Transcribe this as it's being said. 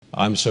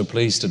I'm so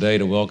pleased today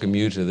to welcome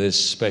you to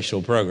this special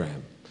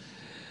program.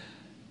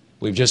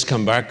 We've just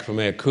come back from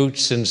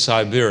Irkutsk in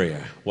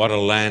Siberia. What a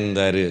land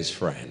that is,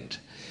 friend.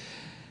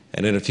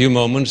 And in a few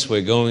moments,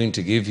 we're going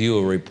to give you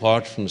a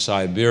report from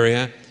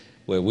Siberia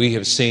where we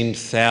have seen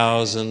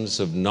thousands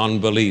of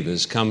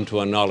non-believers come to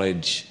a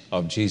knowledge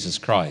of Jesus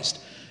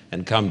Christ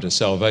and come to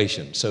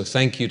salvation. So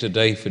thank you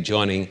today for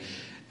joining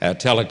our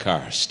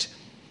telecast.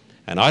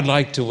 And I'd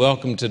like to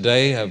welcome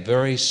today a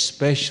very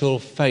special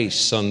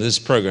face on this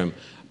program.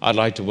 I'd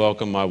like to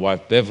welcome my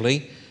wife,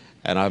 Beverly,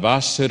 and I've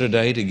asked her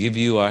today to give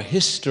you a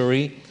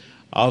history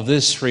of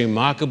this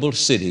remarkable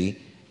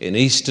city in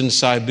eastern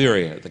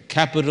Siberia, the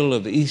capital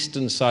of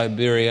eastern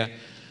Siberia,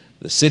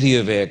 the city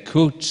of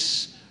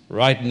Irkutsk,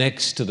 right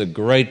next to the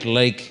great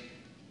lake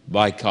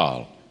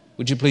Baikal.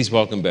 Would you please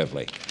welcome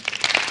Beverly?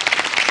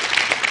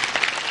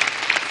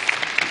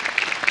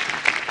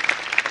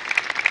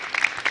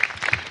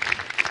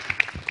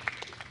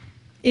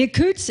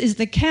 Irkutsk is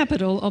the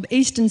capital of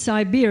eastern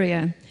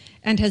Siberia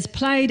and has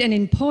played an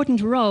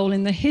important role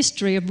in the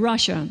history of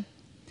Russia.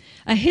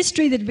 A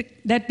history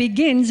that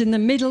begins in the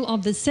middle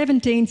of the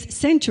 17th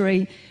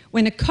century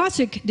when a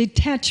Cossack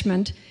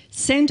detachment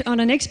sent on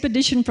an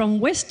expedition from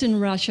Western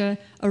Russia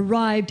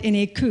arrived in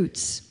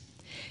Irkutsk.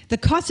 The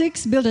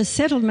Cossacks built a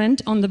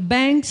settlement on the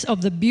banks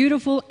of the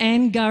beautiful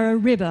Angara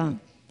River.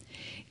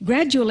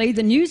 Gradually,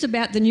 the news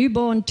about the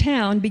newborn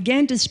town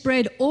began to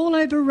spread all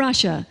over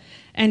Russia,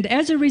 and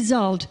as a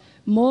result,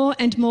 more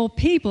and more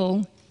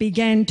people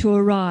began to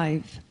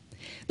arrive.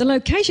 The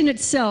location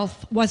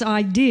itself was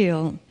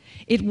ideal.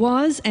 It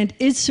was and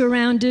is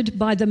surrounded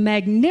by the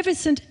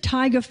magnificent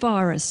Taiga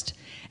Forest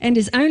and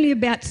is only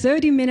about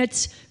 30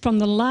 minutes from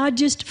the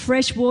largest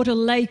freshwater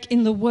lake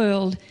in the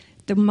world,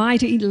 the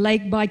mighty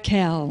Lake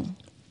Baikal.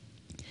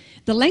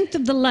 The length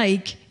of the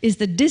lake is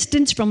the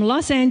distance from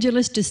Los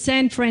Angeles to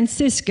San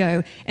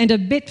Francisco, and a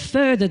bit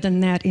further than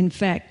that, in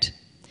fact.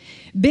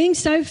 Being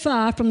so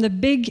far from the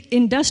big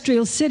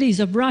industrial cities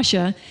of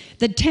Russia,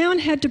 the town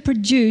had to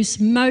produce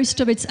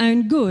most of its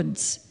own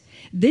goods.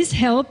 This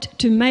helped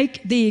to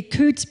make the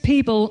Irkutsk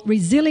people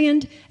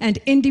resilient and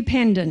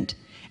independent,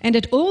 and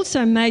it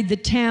also made the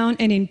town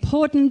an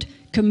important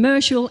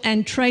commercial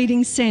and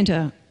trading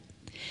centre.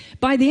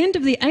 By the end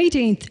of the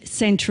 18th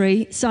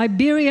century,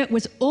 Siberia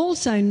was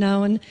also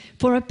known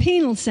for a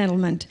penal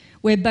settlement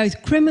where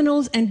both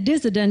criminals and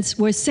dissidents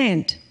were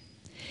sent.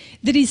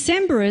 The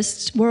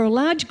Decembrists were a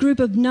large group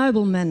of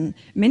noblemen,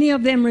 many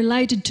of them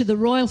related to the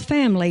royal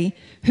family,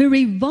 who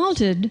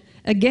revolted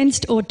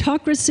against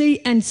autocracy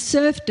and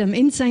serfdom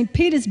in St.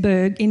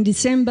 Petersburg in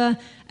December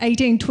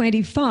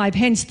 1825,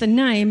 hence the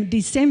name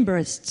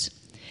Decembrists.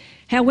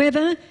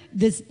 However,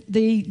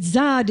 the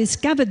Tsar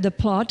discovered the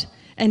plot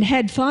and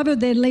had 5 of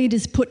their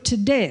leaders put to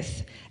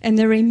death, and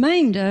the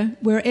remainder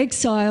were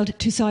exiled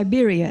to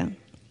Siberia.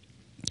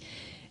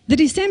 The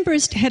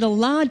Decembrists had a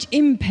large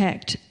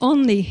impact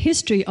on the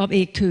history of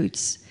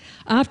Irkutsk.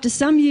 After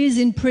some years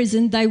in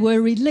prison, they were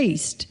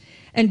released,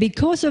 and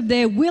because of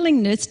their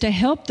willingness to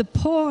help the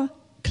poorer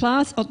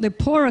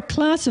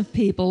class of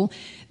people,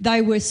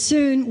 they were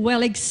soon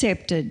well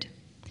accepted.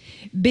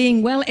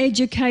 Being well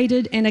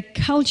educated and a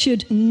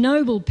cultured,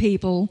 noble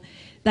people,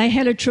 they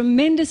had a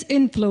tremendous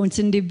influence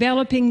in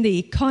developing the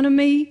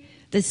economy,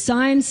 the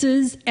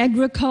sciences,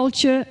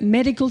 agriculture,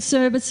 medical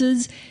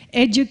services,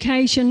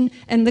 education,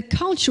 and the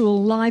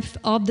cultural life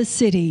of the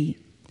city.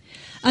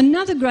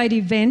 Another great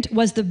event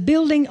was the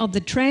building of the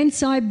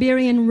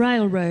Trans-Siberian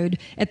Railroad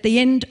at the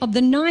end of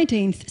the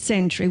 19th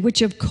century,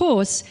 which of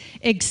course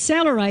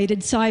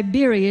accelerated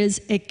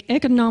Siberia's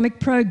economic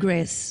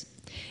progress.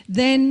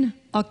 Then,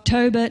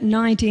 October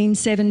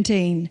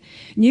 1917,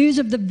 news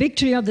of the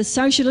victory of the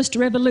Socialist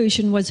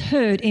Revolution was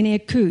heard in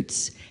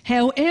Irkutsk.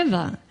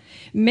 However,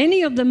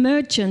 many of the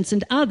merchants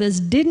and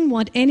others didn't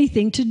want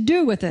anything to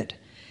do with it.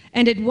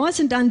 And it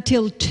wasn't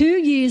until 2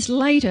 years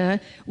later,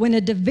 when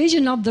a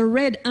division of the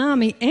Red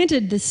Army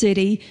entered the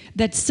city,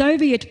 that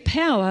Soviet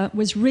power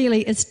was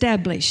really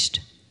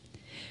established.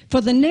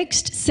 For the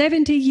next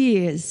 70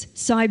 years,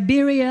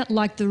 Siberia,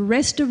 like the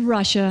rest of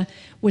Russia,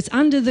 was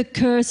under the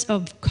curse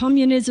of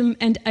communism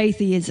and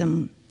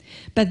atheism.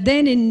 But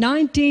then in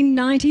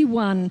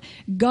 1991,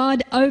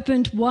 God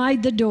opened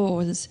wide the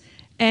doors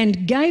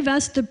and gave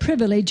us the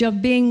privilege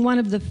of being one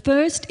of the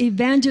first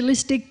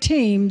evangelistic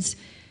teams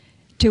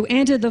to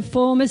enter the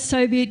former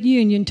Soviet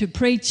Union to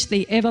preach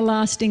the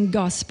everlasting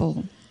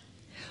gospel.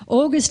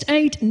 August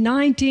 8,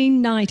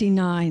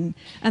 1999,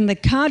 and the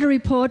Carter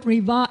Report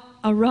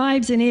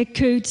arrives in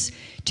Irkutsk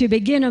to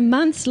begin a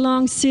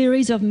months-long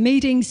series of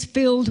meetings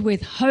filled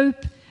with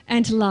hope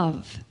and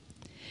love.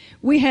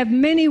 We have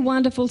many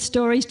wonderful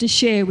stories to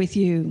share with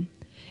you,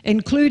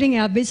 including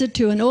our visit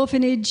to an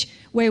orphanage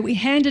where we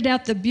handed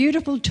out the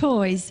beautiful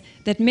toys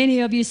that many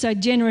of you so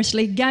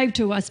generously gave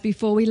to us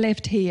before we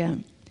left here.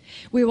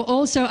 We were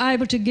also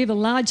able to give a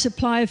large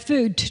supply of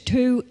food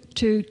to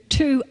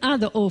 2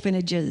 other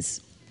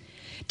orphanages.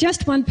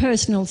 Just one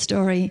personal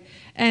story,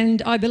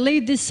 and I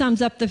believe this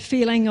sums up the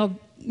feeling of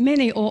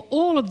many or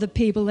all of the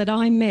people that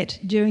I met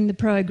during the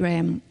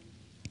program.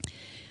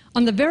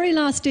 On the very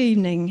last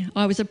evening,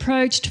 I was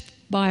approached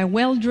by a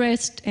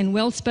well-dressed and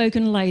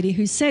well-spoken lady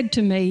who said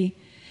to me,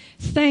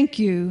 "Thank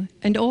you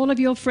and all of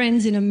your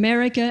friends in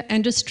America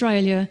and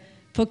Australia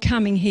for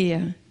coming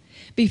here.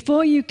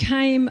 Before you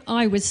came,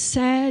 I was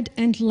sad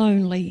and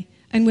lonely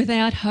and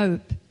without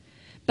hope.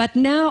 But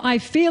now I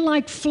feel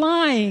like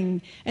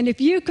flying, and if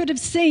you could have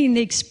seen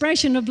the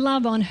expression of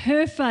love on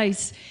her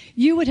face,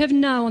 you would have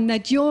known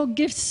that your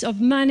gifts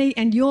of money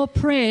and your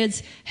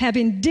prayers have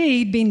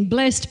indeed been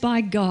blessed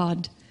by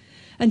God."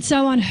 And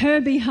so on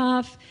her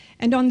behalf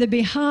and on the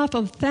behalf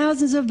of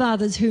thousands of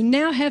others who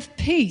now have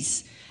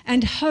peace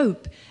and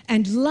hope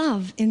and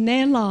love in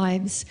their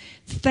lives,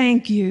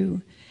 thank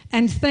you.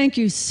 And thank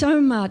you so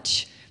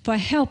much for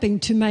helping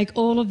to make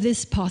all of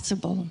this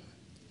possible.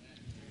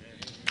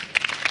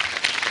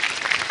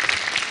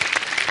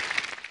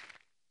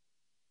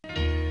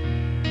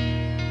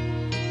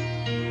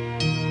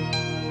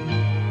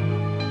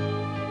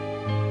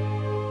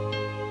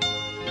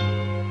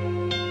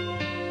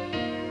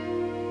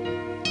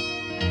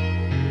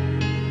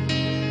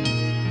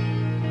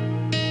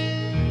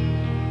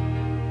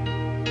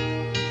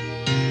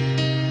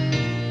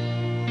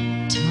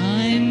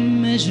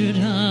 Measured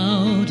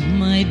out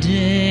my days,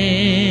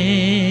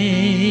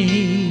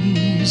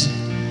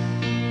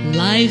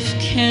 life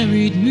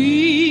carried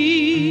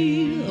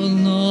me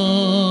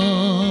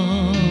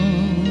along.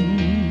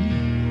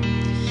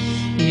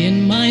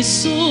 In my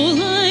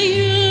soul I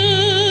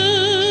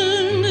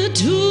yearned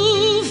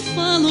to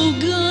follow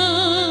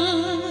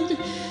God,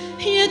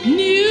 yet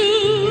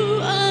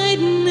knew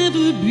I'd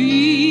never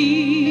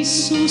be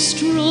so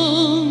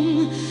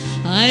strong.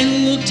 I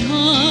looked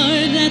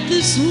hard at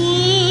this world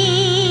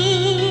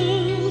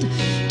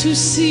to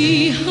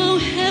see how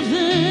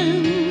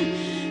heaven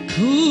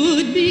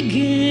could be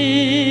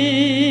gained,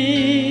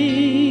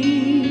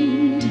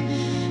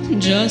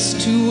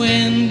 just to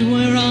end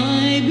where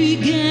I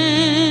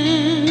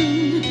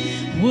began,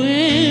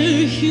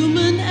 where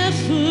human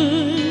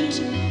effort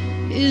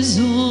is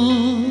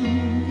all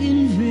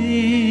in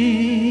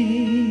vain.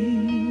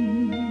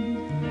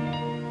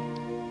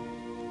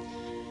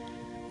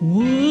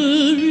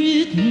 Were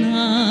it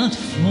not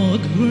for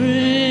grace,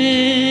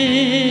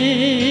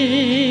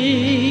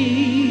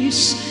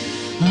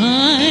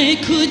 I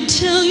could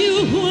tell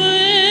you where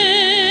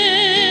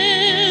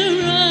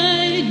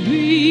I'd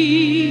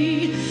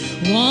be,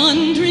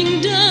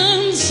 wandering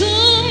down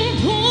some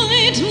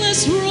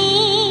pointless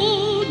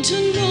road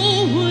to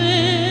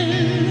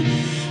nowhere,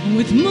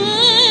 with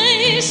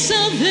my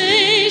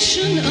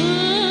salvation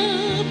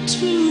up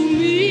to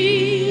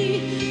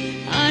me.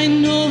 I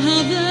know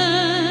how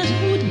that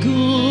would go.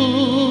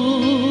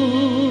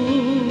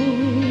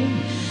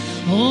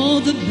 All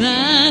the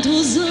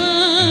battles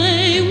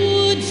I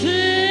would face,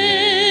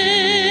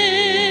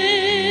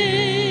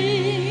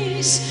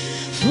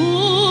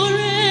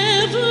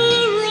 forever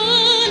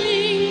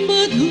running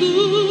but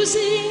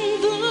losing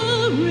the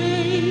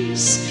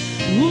race,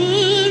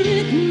 were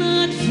it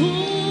not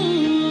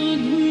for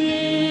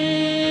grace.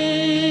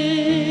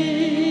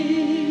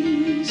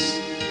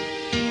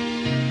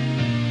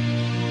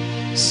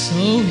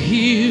 So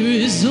here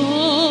is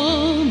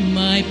all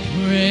my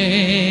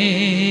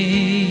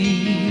praise,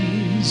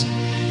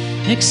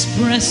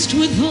 expressed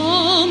with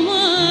all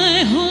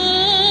my heart,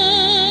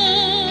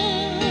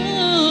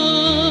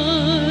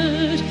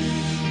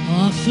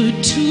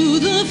 offered to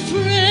the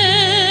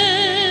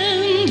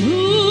friend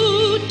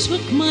who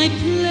took my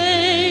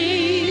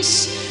place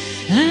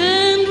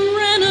and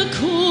ran a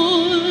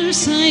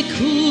course I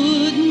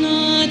could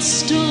not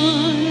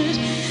start.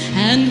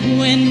 And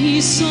when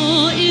he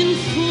saw in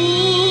full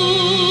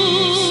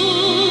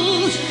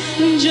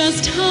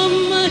just how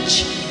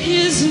much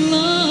his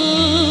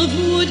love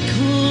would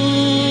cost,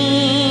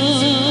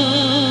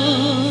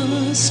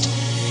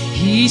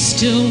 he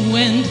still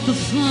went the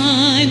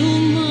final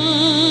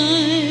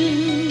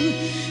mile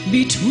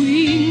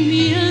between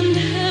me and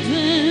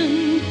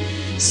heaven,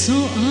 so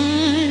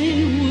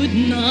I would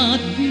not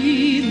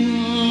be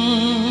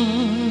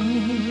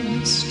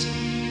lost.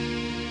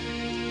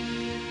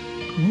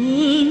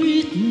 Were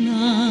it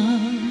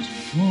not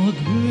for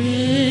grace,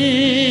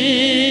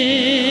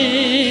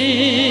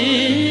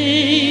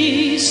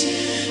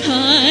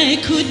 I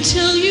could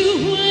tell you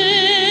where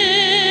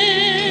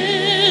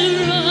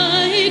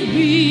I'd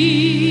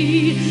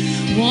be,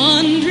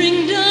 wandering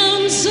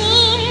down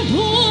some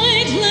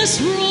pointless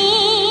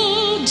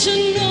road to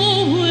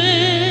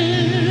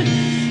nowhere,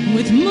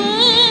 with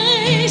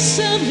my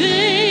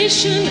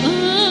salvation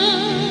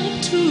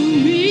up to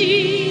me.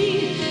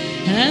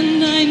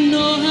 And I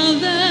know how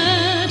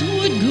that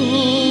would go.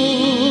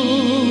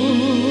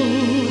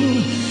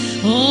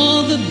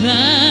 All the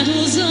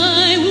battles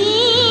I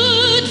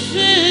would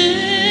face,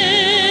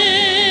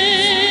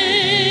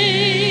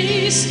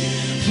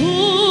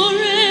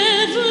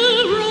 forever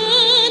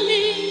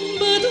running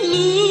but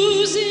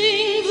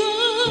losing the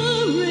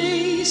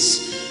race,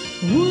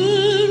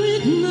 were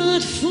it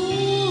not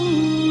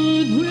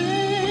for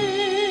grace.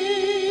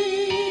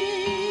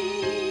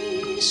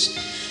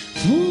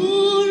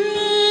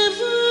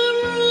 Forever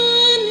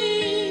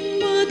running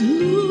but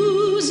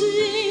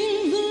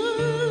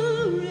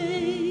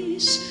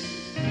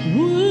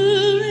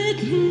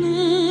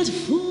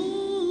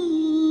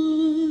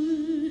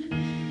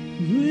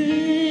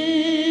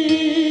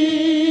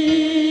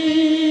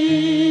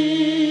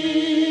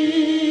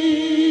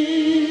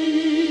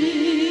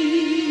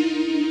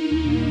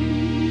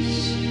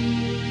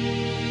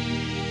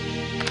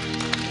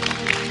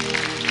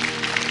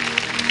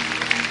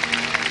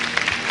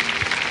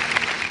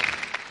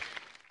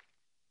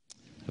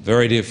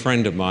very dear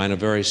friend of mine, a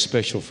very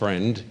special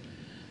friend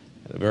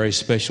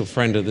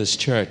of this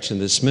church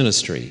and this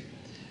ministry,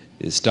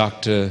 is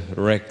Dr.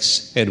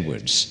 Rex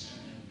Edwards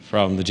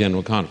from the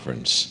General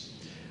Conference.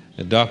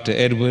 Dr.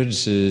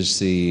 Edwards is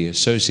the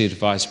Associate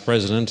Vice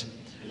President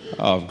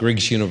of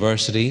Griggs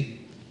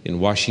University in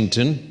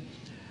Washington,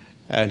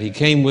 and he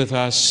came with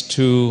us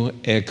to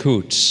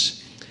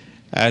Irkutsk,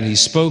 and he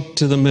spoke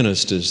to the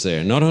ministers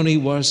there. Not only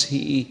was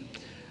he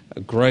a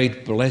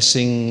great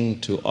blessing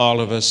to all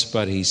of us,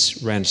 but he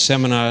ran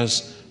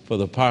seminars for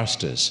the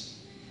pastors.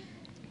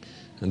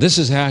 And this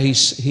is how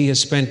he has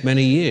spent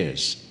many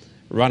years,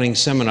 running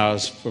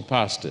seminars for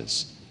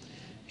pastors.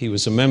 He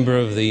was a member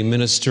of the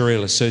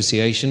Ministerial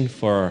Association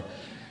for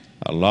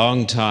a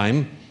long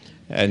time,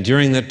 and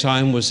during that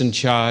time was in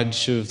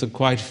charge of the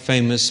quite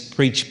famous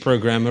Preach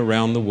program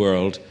around the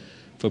world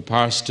for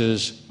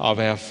pastors of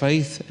our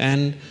faith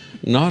and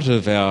not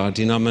of our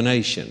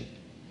denomination.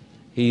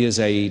 He is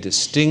a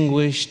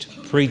distinguished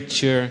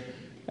preacher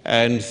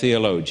and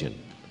theologian,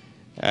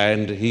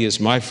 and he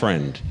is my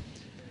friend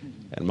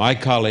and my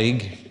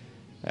colleague,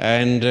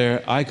 and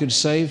I could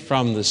say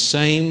from the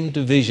same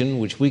division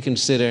which we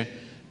consider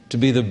to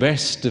be the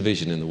best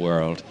division in the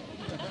world,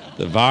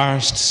 the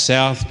vast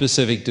South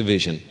Pacific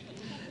Division.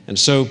 And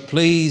so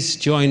please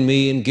join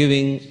me in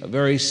giving a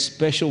very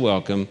special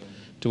welcome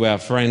to our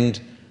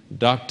friend,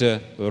 Dr.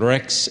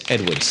 Rex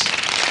Edwards.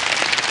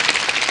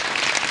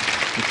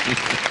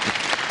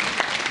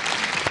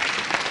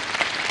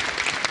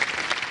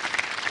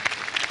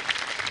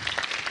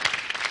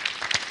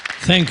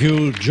 Thank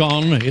you,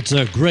 John. It's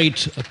a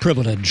great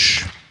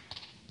privilege.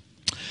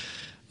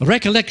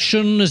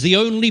 Recollection is the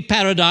only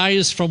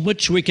paradise from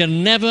which we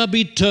can never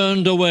be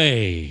turned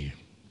away.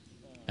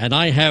 And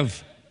I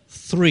have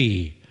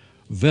 3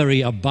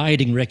 very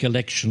abiding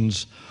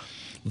recollections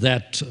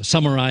that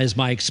summarize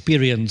my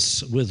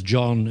experience with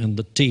John and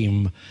the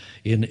team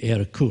in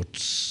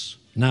Irkutsk.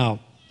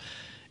 Now,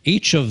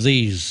 each of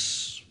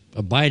these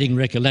abiding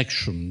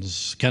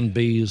recollections can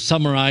be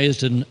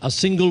summarized in a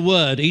single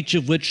word, each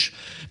of which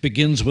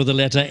begins with the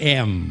letter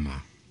M.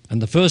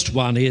 And the first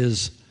one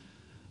is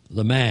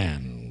the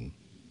man.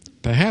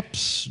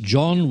 Perhaps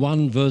John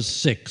 1 verse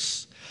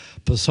 6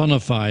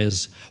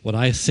 personifies what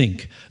I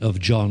think of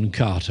John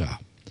Carter.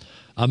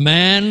 A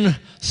man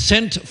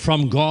sent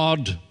from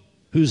God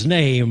whose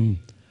name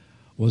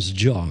was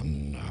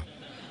John.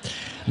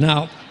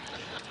 Now,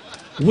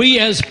 we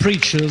as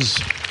preachers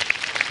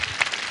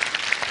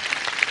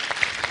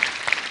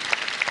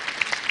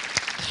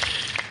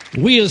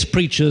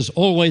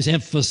always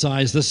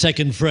emphasize the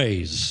second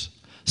phrase,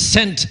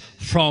 sent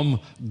from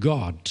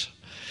God,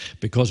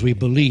 because we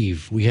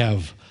believe we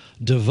have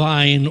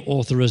divine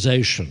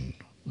authorization.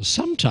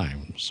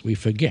 Sometimes we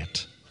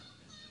forget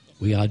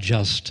we are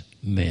just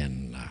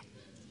men.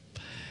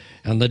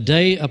 And the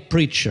day a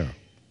preacher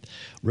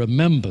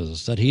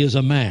remembers that he is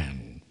a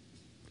man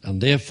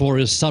and therefore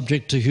is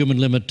subject to human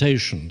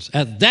limitations,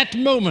 at that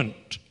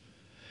moment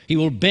he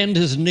will bend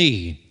his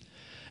knee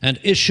and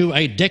issue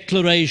a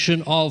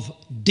declaration of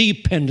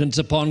dependence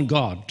upon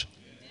God.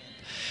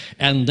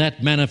 And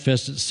that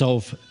manifests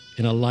itself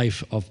in a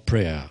life of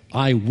prayer.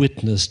 I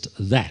witnessed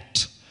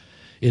that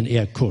in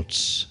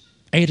Irkutsk.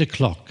 8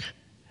 o'clock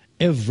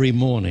every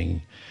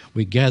morning,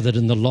 we gathered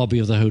in the lobby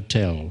of the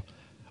hotel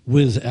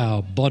with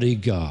our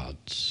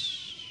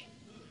bodyguards.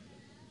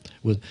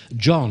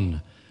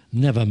 John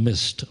never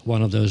missed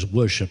one of those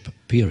worship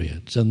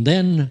periods. And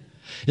then,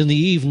 in the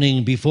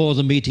evening before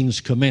the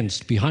meetings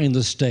commenced, behind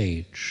the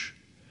stage,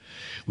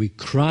 we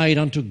cried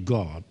unto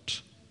God.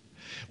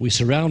 We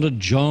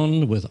surrounded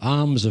John with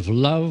arms of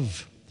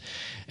love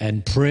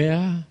and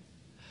prayer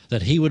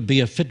that he would be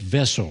a fit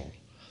vessel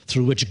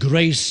through which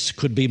grace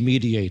could be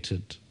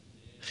mediated.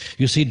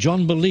 You see,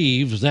 John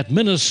believes that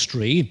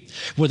ministry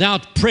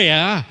without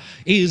prayer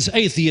is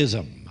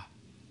atheism.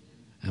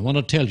 I want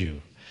to tell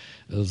you,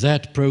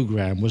 that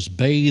program was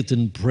bathed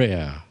in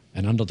prayer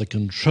and under the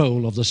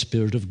control of the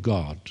Spirit of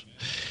God.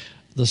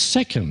 The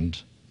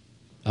second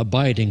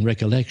abiding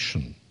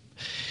recollection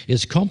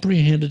is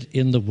comprehended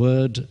in the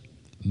word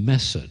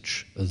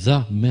message,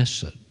 the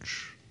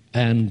message,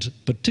 and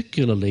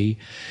particularly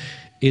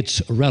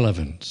its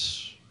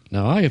relevance.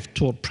 Now, I have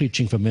taught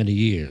preaching for many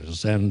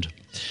years, and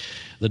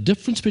the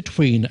difference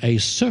between a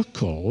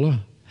circle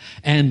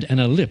and an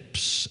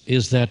ellipse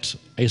is that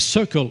a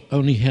circle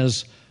only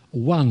has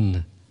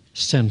one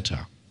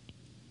center.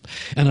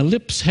 An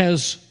ellipse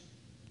has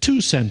 2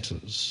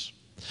 centers.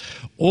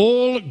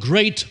 All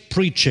great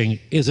preaching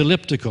is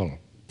elliptical.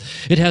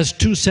 It has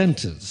 2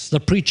 centers. The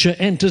preacher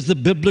enters the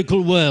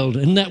biblical world.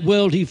 In that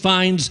world, he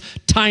finds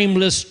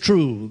timeless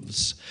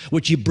truths,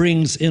 which he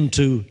brings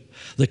into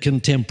the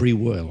contemporary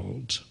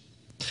world.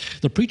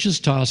 The preacher's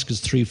task is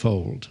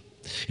threefold: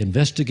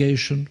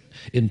 investigation,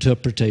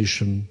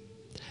 interpretation,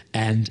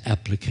 and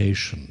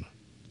application.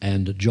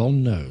 And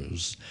John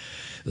knows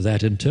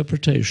that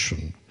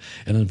interpretation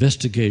and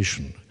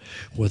investigation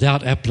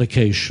without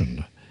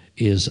application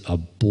is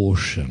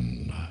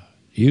abortion.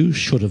 You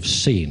should have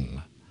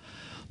seen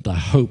the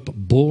hope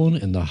born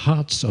in the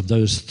hearts of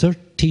those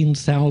 13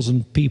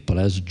 18,000 people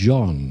as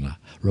John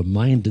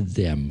reminded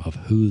them of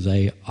who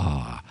they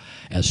are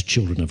as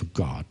children of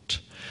God.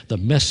 The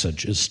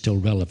message is still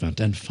relevant.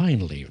 And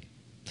finally,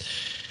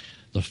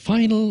 the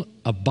final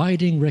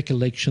abiding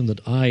recollection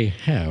that I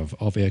have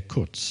of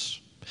Irkutsk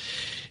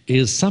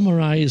is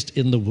summarized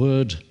in the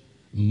word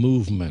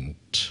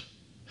movement.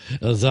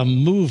 The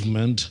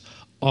movement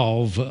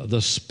of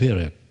the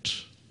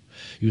Spirit.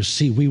 You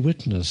see, we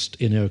witnessed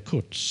in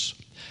Irkutsk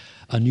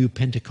a new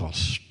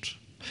Pentecost.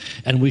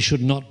 And we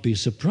should not be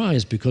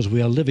surprised because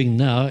we are living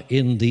now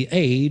in the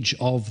age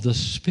of the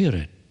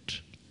Spirit.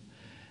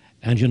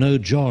 And you know,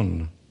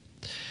 John,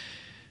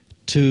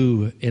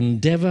 to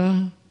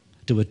endeavor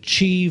to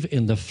achieve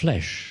in the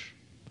flesh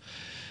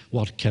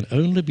what can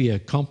only be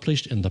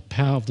accomplished in the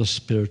power of the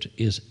Spirit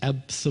is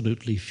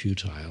absolutely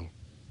futile.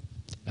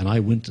 And I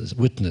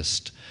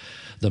witnessed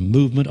the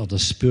movement of the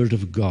Spirit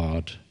of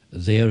God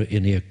there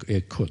in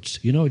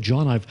Irkutsk. You know,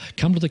 John, I've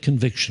come to the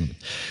conviction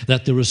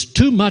that there is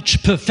too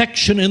much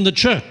perfection in the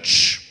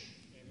church.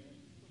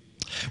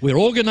 We're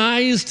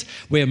organized,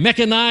 we're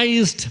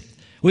mechanized,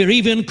 we're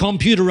even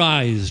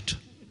computerized.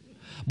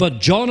 But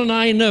John and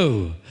I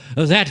know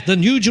that the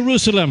New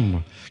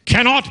Jerusalem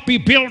cannot be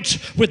built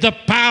with the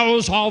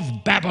powers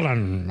of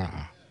Babylon.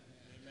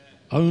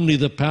 Only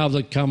the power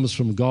that comes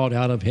from God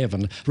out of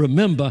heaven.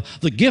 Remember,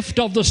 the gift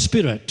of the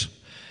Spirit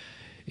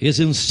is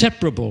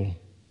inseparable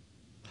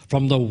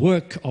from the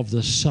work of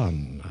the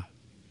Son.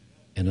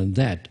 And in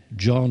that,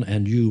 John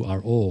and you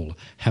are all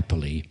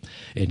happily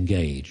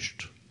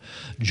engaged.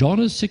 John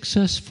is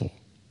successful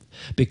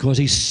because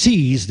he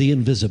sees the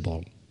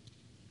invisible.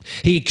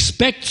 He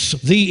expects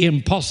the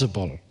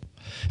impossible.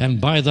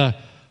 And by the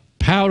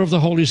power of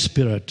the Holy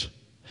Spirit,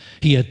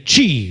 he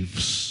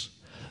achieves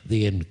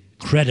the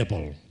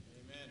incredible.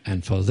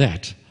 And for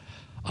that,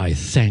 I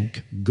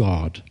thank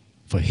God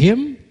for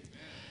him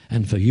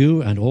and for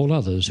you and all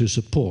others who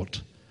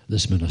support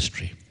this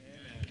ministry.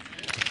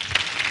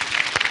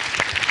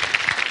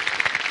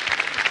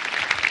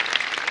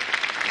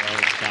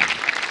 Well done.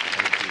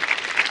 Thank you.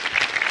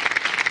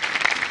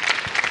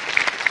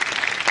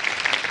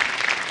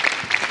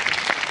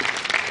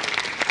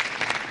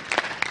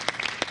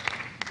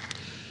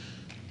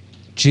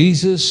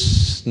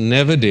 Jesus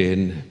never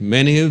did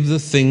many of the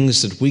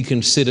things that we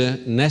consider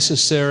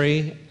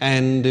necessary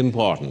and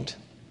important.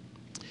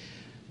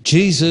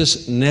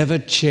 Jesus never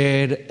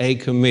chaired a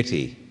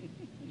committee.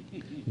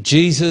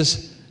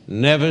 Jesus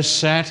never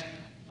sat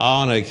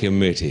on a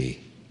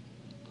committee.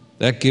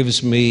 That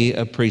gives me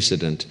a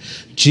precedent.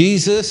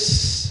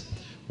 Jesus,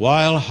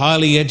 while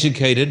highly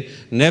educated,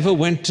 never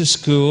went to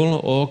school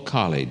or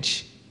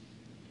college.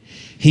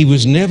 He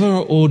was never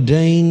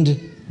ordained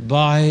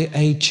by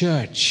a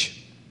church.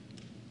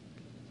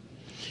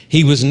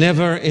 He was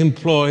never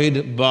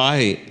employed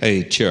by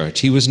a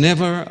church. He was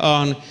never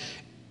on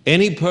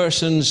any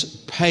person's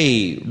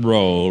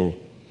payroll.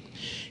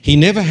 He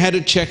never had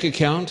a check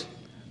account,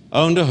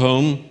 owned a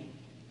home,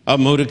 a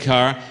motor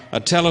car, a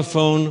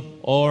telephone,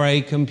 or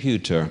a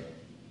computer.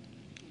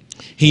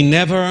 He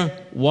never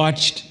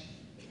watched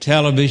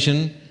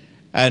television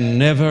and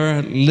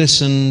never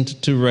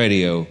listened to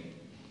radio.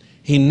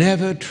 He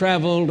never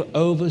traveled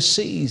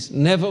overseas,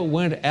 never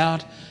went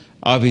out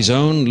of his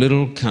own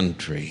little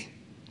country.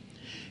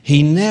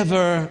 He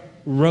never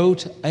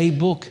wrote a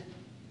book.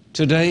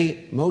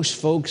 Today, most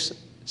folks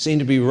seem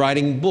to be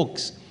writing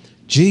books.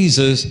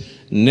 Jesus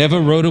never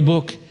wrote a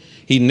book.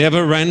 He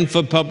never ran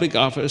for public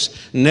office,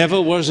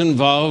 never was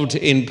involved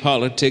in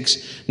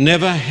politics,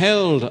 never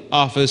held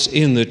office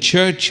in the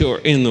church or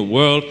in the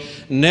world,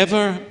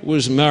 never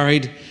was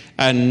married,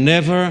 and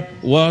never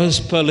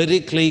was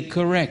politically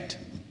correct.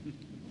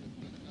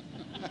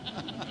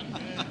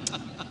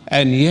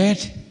 And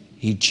yet,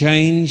 he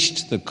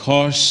changed the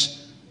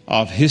course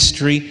of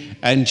history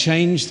and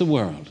changed the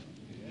world.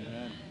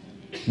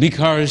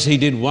 Because he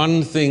did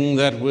one thing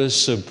that was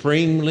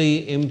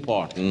supremely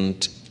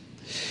important.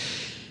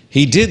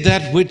 He did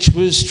that which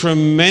was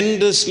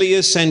tremendously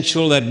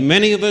essential, that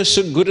many of us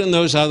are good in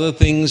those other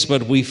things,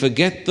 but we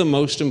forget the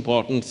most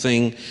important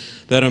thing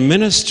that a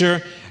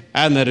minister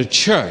and that a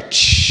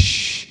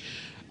church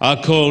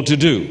are called to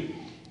do.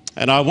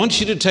 And I want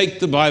you to take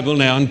the Bible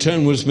now and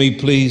turn with me,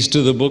 please,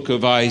 to the book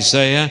of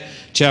Isaiah,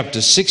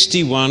 chapter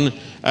 61,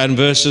 and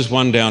verses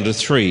 1 down to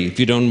 3, if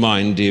you don't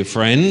mind, dear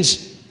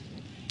friends.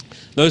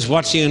 Those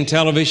watching on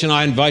television,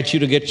 I invite you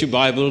to get your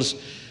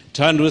Bibles.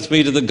 Turn with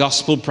me to the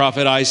Gospel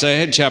prophet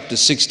Isaiah, chapter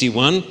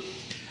 61,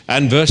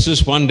 and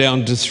verses 1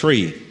 down to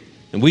 3.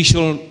 And we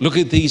shall look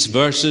at these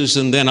verses,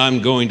 and then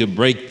I'm going to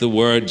break the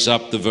words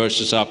up, the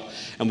verses up,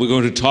 and we're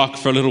going to talk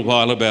for a little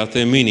while about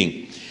their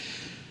meaning.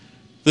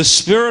 The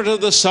Spirit of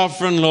the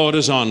Sovereign Lord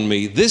is on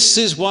me. This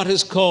is what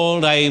is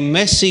called a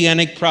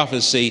messianic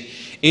prophecy.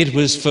 It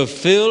was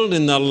fulfilled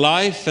in the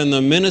life and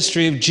the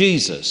ministry of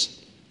Jesus.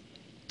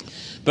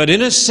 But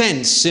in a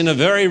sense, in a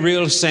very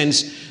real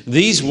sense,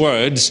 these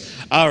words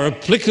are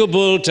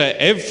applicable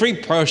to every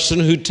person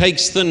who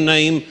takes the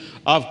name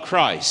of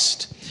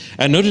Christ.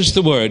 And notice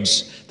the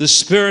words, the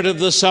Spirit of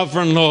the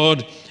Sovereign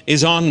Lord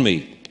is on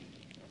me.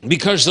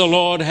 because the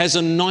Lord has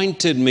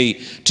anointed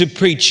me to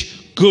preach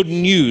good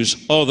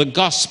news, or the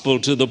gospel,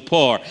 to the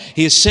poor.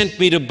 He has sent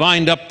me to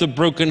bind up the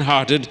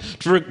brokenhearted,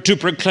 to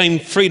proclaim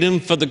freedom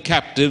for the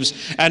captives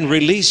and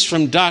release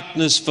from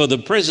darkness for the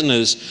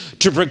prisoners,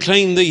 to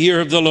proclaim the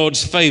year of the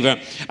Lord's favor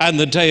and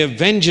the day of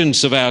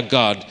vengeance of our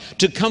God,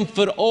 to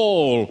comfort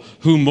all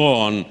who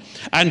mourn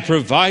and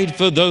provide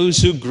for those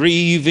who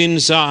grieve in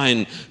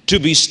Zion, to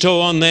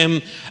bestow on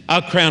them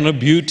a crown of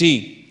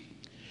beauty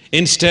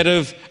instead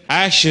of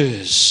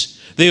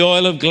ashes, the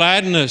oil of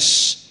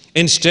gladness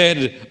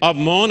instead of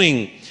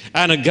mourning,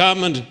 and a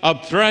garment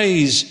of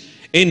praise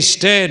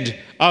instead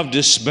of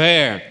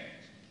despair.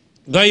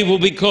 They will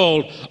be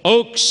called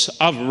oaks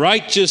of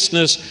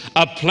righteousness,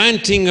 a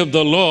planting of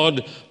the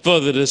Lord for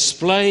the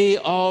display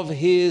of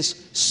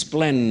his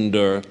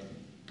splendor.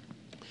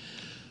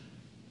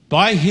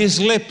 By his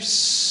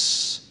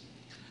lips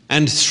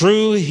and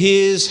through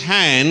his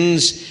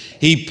hands,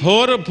 he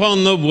poured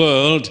upon the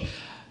world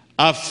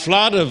a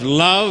flood of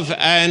love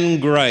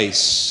and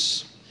grace.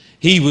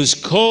 He was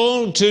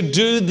called to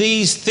do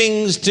these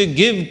things, to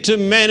give to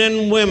men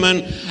and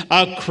women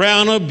a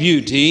crown of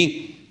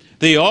beauty,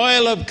 the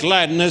oil of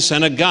gladness,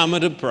 and a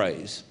garment of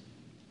praise.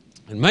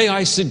 And may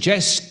I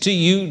suggest to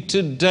you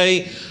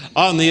today,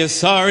 on the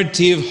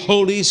authority of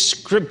Holy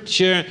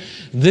Scripture,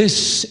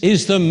 this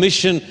is the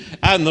mission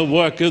and the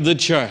work of the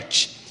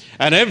church.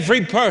 And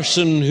every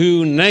person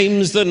who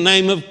names the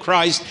name of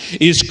Christ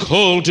is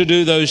called to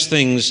do those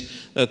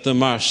things that the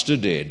Master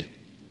did.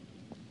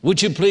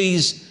 Would you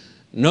please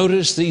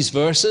notice these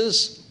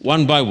verses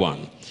one by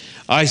one?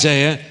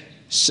 Isaiah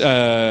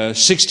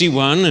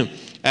 61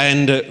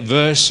 and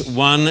verse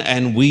 1,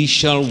 and we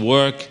shall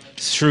work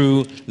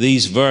through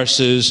these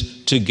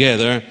verses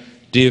together,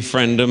 dear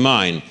friend of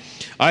mine.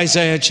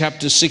 Isaiah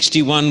chapter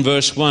 61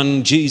 verse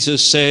 1,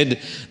 Jesus said,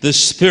 "The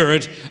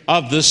Spirit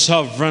of the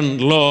Sovereign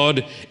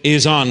Lord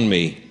is on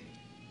me."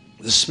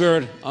 The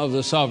Spirit of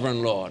the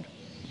Sovereign Lord.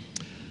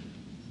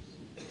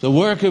 The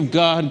work of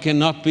God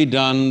cannot be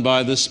done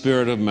by the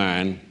spirit of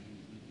man.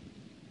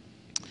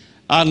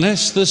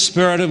 Unless the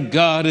Spirit of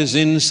God is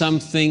in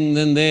something,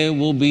 then there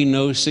will be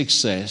no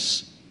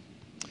success.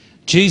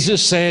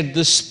 Jesus said,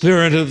 "The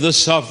Spirit of the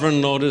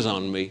Sovereign Lord is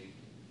on me."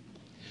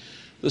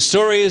 The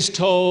story is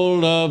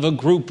told of a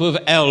group of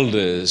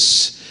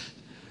elders,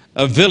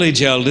 of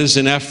village elders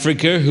in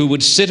Africa, who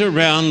would sit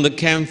around the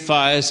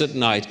campfires at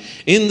night.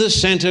 In the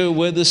center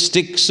were the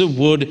sticks of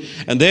wood,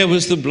 and there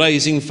was the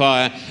blazing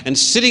fire. And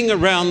sitting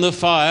around the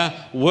fire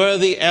were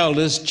the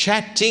elders,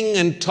 chatting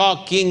and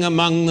talking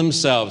among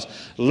themselves.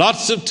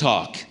 Lots of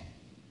talk.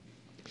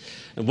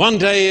 And one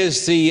day,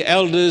 as the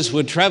elders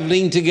were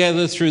traveling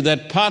together through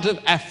that part of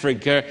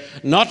Africa,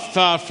 not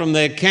far from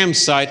their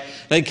campsite,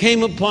 they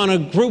came upon a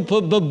group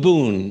of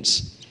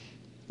baboons.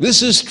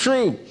 This is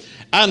true.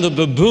 And the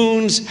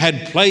baboons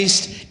had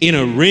placed in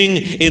a ring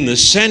in the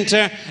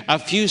center a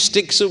few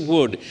sticks of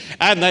wood.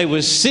 And they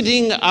were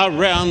sitting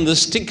around the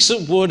sticks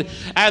of wood,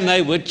 and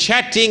they were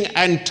chatting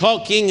and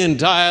talking and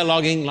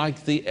dialoguing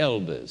like the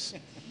elders.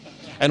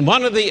 And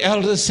one of the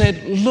elders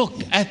said,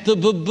 "Look at the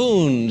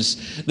baboons.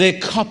 They're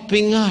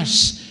copying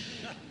us.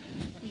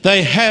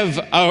 They have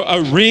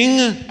a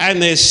ring,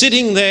 and they're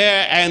sitting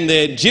there, and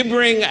they're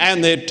gibbering,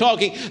 and they're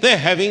talking. They're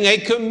having a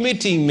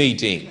committee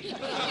meeting.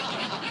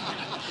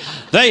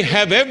 They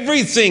have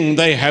everything.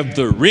 They have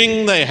the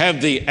ring, they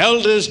have the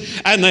elders,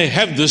 and they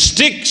have the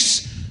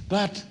sticks,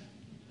 but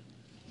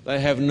they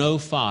have no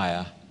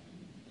fire."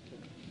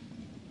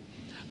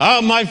 Oh,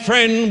 my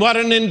friend, what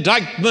an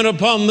indictment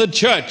upon the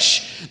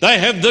church. They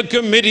have the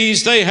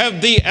committees, they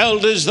have the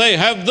elders, they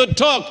have the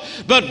talk,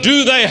 but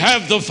do they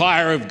have the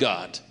fire of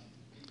God?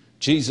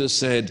 Jesus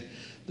said,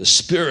 "The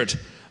Spirit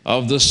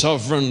of the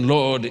Sovereign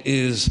Lord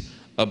is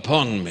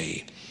upon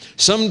me."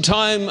 Some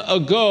time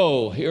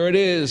ago, here it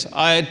is,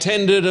 I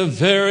attended a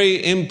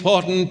very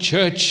important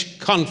church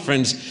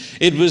conference.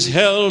 It was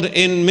held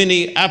in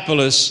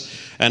Minneapolis,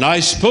 and I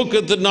spoke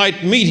at the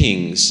night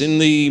meetings in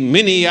the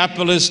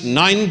Minneapolis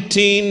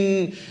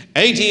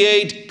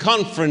 1988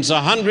 conference,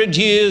 100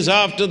 years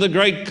after the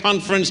great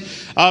conference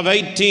of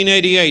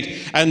 1888.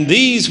 And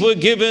these were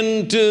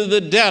given to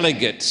the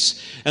delegates.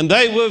 And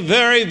they were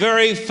very,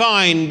 very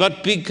fine,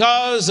 but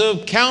because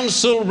of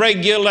council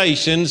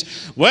regulations,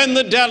 when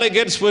the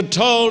delegates were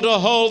told to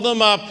hold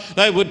them up,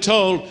 they were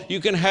told, "You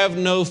can have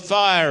no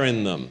fire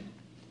in them."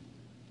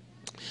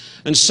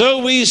 And so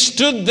we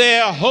stood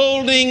there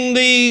holding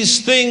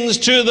these things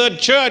to the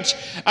church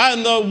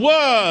and the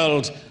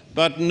world,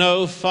 but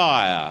no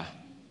fire.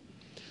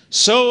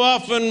 So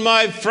often,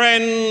 my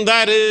friend,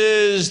 that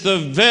is the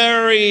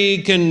very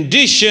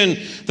condition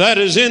that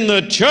is in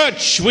the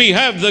church. We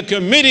have the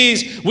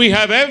committees, we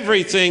have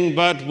everything,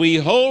 but we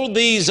hold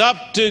these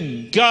up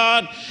to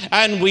God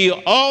and we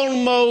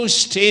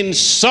almost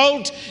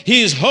insult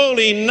His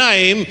holy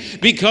name,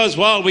 because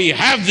while we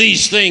have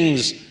these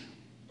things,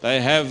 they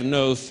have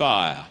no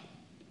fire.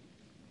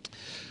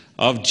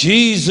 Of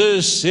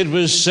Jesus, it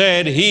was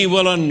said, "He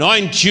will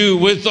anoint you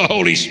with the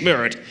Holy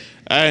Spirit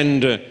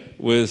and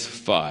with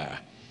fire."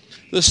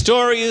 The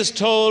story is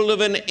told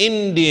of an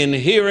Indian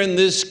here in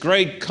this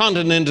great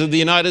continent of the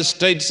United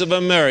States of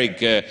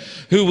America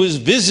who was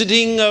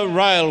visiting a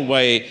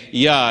railway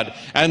yard,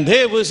 and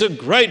there was a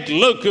great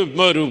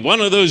locomotive,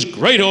 one of those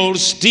great old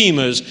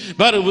steamers,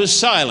 but it was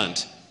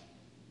silent.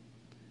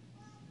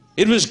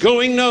 It was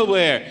going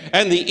nowhere,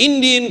 and the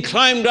Indian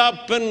climbed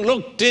up and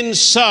looked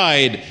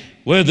inside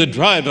where the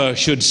driver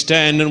should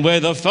stand and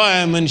where the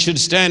fireman should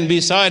stand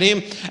beside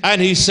him,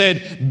 and he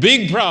said,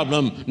 "Big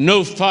problem,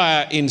 no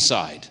fire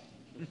inside."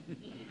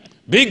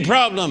 Big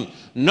problem,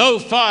 no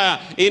fire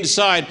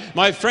inside.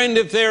 My friend,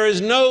 if there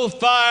is no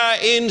fire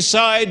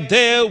inside,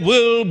 there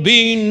will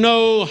be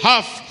no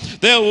huff,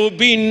 there will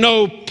be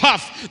no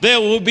puff,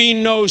 there will be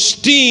no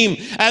steam,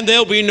 and there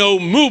will be no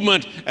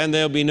movement, and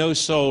there will be no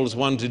souls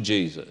won to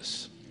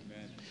Jesus.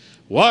 Amen.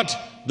 What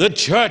the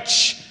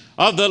church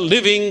of the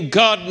living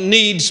God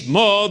needs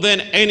more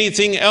than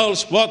anything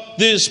else, what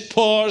this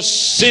poor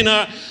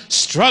sinner,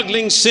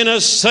 struggling sinner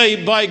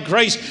saved by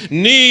grace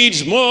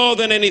needs more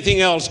than anything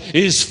else,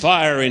 is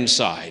fire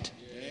inside.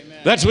 Amen.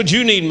 That's what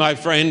you need, my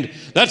friend.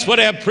 That's what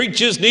our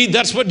preachers need.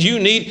 That's what you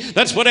need.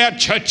 That's what our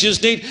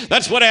churches need.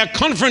 That's what our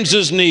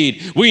conferences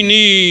need. We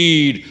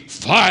need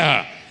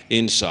fire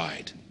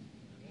inside.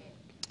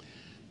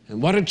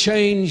 And what a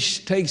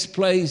change takes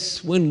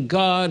place when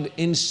God,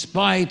 in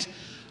spite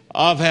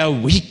of our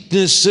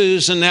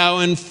weaknesses and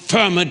our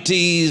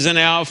infirmities and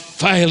our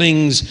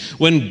failings,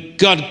 when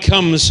God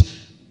comes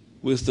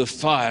with the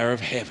fire of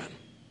heaven.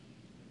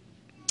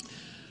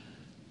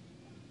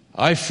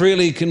 I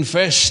freely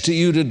confess to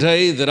you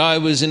today that I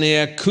was in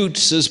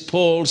Irkutsk, as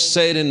Paul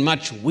said, in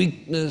much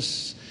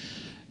weakness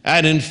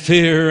and in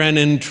fear and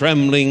in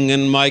trembling,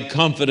 and my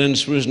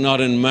confidence was not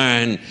in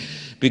man,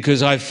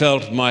 because I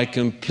felt my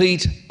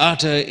complete,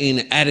 utter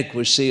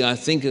inadequacy, I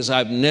think, as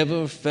I've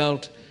never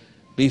felt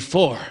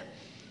before.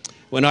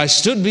 When I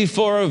stood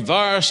before a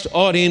vast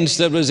audience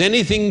that was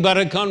anything but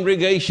a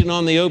congregation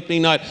on the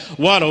opening night,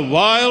 what a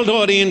wild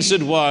audience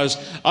it was.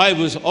 I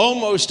was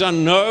almost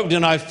unnerved,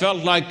 and I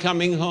felt like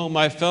coming home.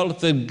 I felt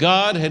that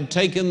God had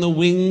taken the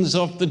wings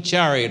off the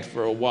chariot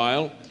for a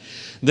while.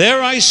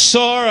 There I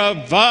saw a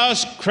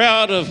vast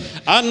crowd of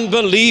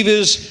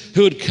unbelievers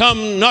who had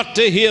come not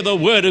to hear the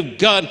word of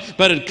God,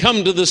 but had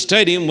come to the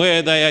stadium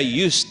where they are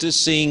used to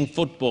seeing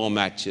football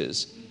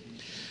matches.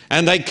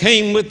 And they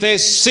came with their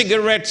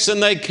cigarettes,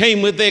 and they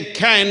came with their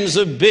cans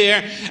of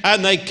beer,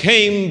 and they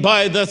came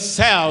by the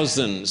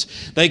thousands.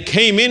 They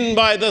came in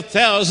by the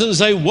thousands.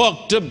 They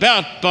walked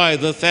about by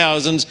the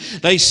thousands.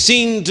 They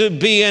seemed to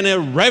be an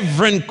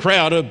irreverent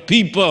crowd of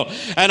people.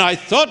 And I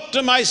thought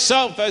to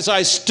myself as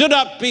I stood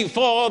up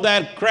before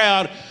that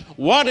crowd,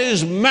 what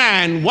is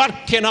man? What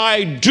can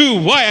I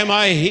do? Why am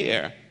I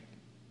here?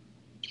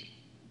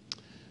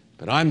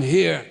 But I'm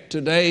here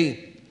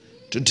today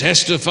to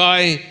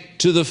testify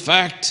to the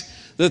fact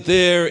that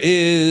there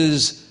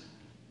is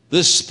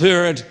the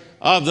Spirit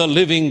of the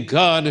living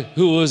God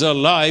who is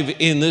alive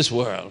in this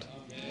world.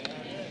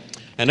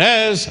 And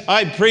as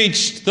I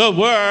preached the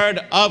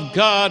word of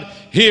God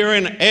here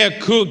in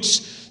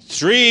Irkutsk,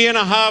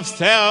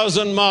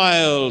 3,500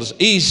 miles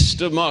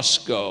east of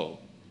Moscow,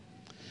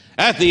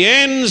 at the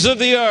ends of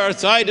the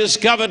earth, I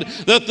discovered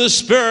that the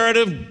Spirit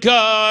of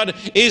God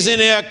is in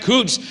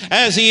Irkutsk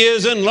as He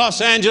is in Los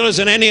Angeles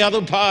and any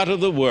other part of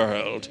the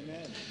world.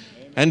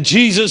 And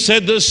Jesus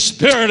said, the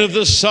Spirit of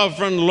the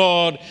sovereign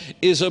Lord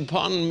is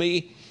upon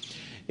me.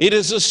 It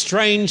is a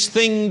strange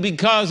thing,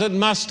 because it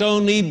must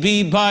only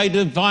be by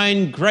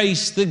divine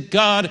grace that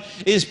God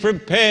is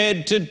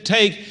prepared to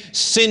take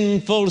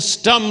sinful,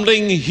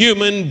 stumbling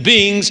human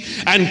beings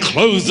and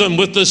clothe them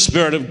with the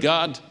Spirit of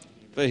God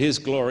for His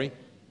glory.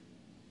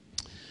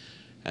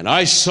 And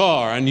I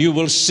saw, and you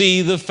will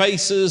see, the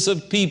faces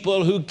of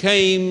people who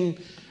came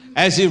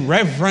as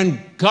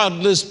irreverent,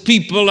 godless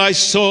people. I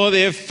saw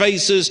their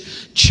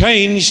faces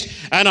changed,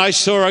 and I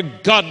saw a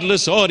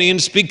godless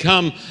audience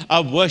become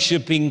a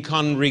worshiping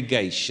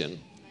congregation.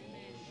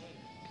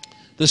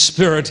 The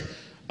Spirit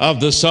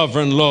of the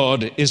sovereign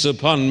Lord is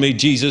upon me,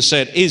 Jesus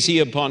said. Is He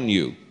upon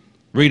you?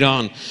 Read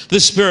on. The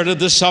Spirit of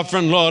the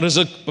sovereign Lord is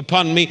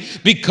upon me,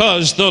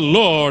 because the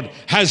Lord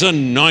has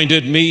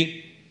anointed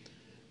me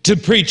to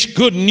preach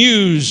good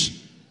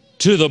news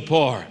to the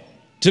poor.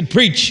 To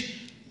preach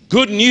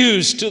good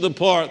news to the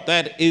poor.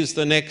 That is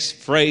the next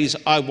phrase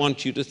I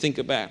want you to think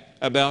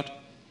about.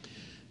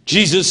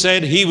 Jesus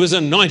said He was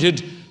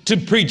anointed to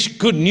preach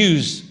good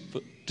news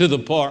to the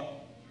poor.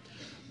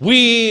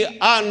 We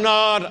are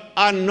not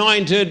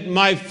anointed,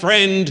 my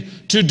friend,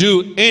 to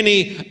do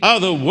any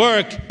other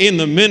work in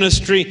the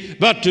ministry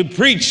but to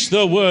preach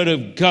the word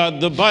of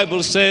God. The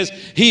Bible says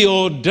He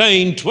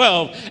ordained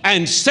 12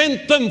 and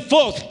sent them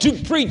forth to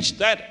preach.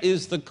 That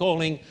is the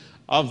calling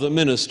of the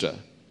minister,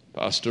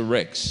 Pastor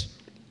Rex.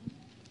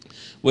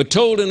 We're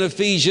told in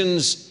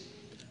Ephesians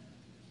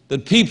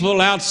that people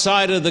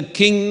outside of the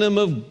kingdom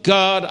of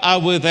God are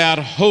without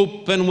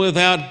hope and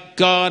without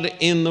God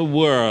in the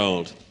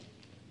world.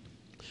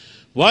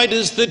 Why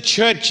does the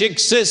church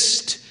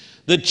exist?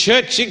 The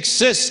church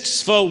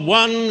exists for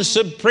one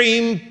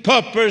supreme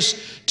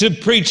purpose: to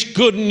preach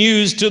good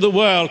news to the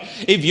world.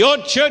 If your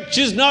church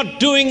is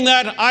not doing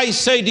that, I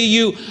say to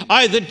you,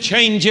 either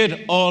change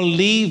it or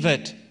leave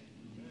it.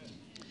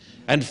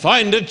 And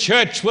find a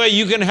church where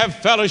you can have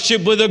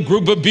fellowship with a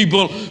group of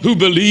people who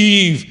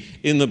believe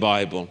in the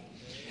Bible.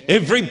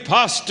 Every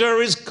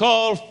pastor is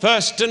called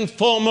first and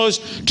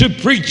foremost to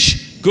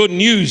preach good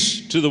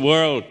news to the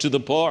world, to the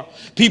poor.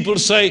 People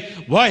say,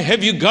 why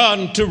have you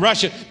gone to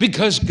Russia?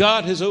 Because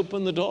God has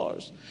opened the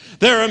doors.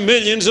 There are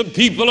millions of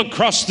people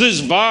across this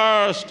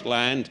vast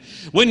land.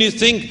 When you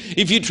think,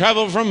 if you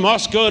travel from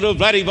Moscow to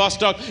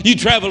Vladivostok, you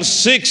travel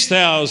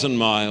 6,000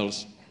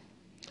 miles.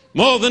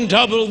 More than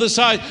double the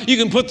size. You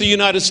can put the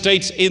United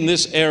States in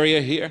this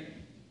area here.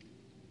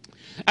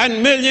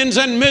 And millions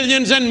and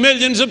millions and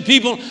millions of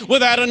people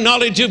without a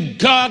knowledge of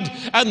God.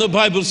 And the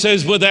Bible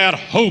says, without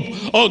hope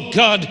or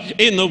God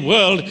in the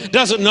world.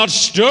 Does it not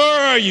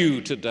stir you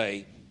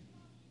today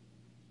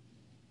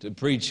to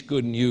preach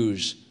good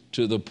news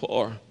to the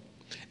poor?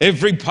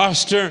 Every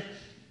pastor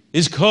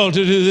is called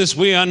to do this.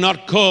 We are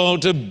not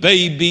called to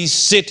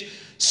babysit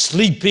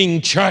sleeping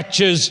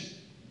churches.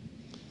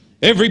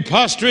 Every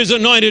pastor is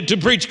anointed to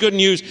preach good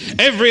news.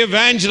 Every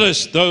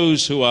evangelist,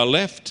 those who are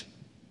left.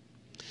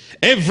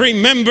 Every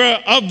member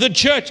of the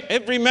church,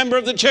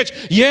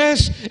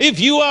 yes, if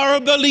you are a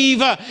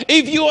believer,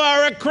 if you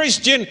are a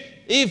Christian,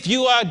 if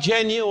you are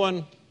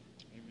genuine,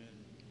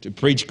 to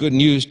preach good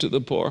news to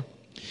the poor.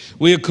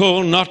 We are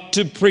called not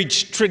to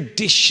preach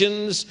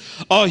traditions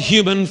or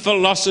human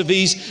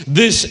philosophies,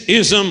 this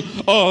ism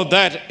or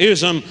that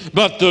ism,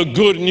 but the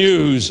good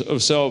news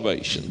of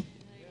salvation.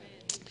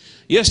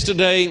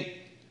 Yesterday,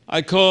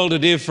 I called a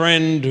dear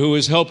friend who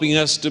is helping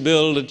us to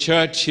build a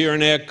church here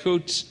in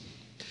Irkutsk.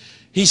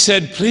 He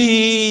said,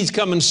 please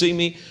come and see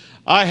me.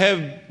 I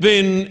have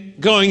been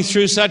going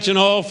through such an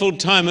awful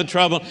time of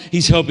trouble.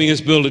 He's helping us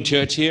build a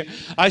church here.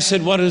 I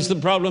said, what is the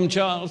problem,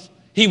 Charles?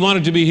 He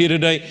wanted to be here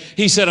today.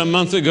 He said, a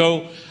month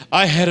ago,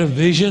 I had a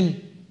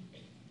vision.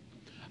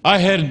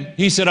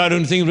 He said, I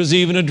don't think it was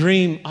even a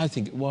dream. I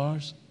think it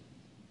was.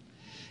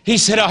 He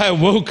said, I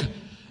awoke.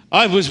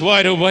 I was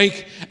wide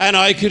awake, and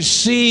I could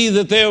see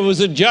that there was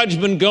a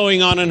judgment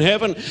going on in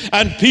heaven,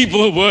 and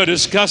people were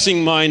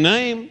discussing my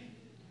name.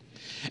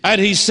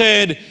 And he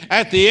said,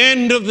 at the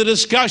end of the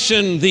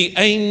discussion, the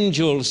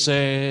angel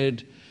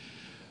said,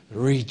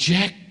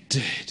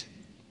 rejected.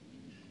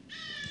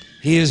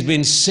 He has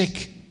been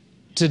sick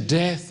to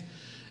death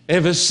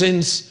ever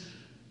since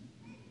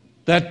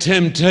that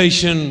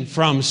temptation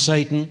from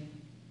Satan.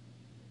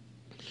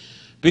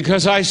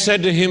 Because I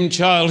said to him,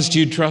 Charles, do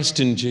you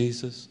trust in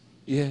Jesus?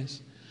 Yes.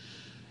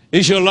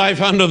 Is your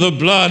life under the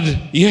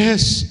blood?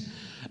 Yes.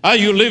 Are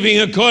you living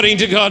according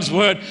to God's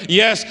word?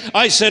 Yes.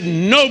 I said,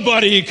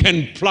 nobody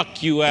can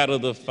pluck you out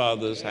of the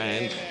Father's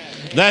hand.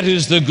 That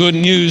is the good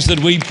news that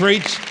we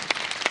preach.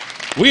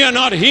 We are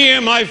not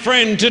here, my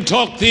friend, to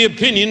talk the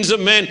opinions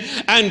of men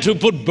and to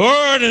put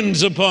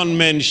burdens upon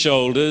men's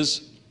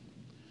shoulders.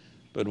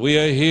 But we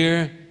are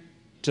here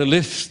to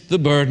lift the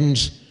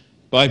burdens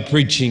by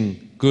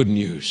preaching good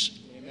news.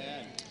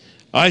 Amen.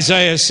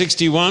 Isaiah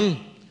 61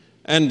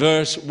 and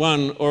verse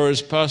 1, or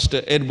as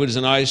Pastor Edwards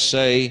and I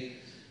say,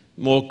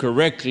 more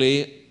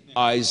correctly,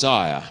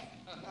 Isaiah.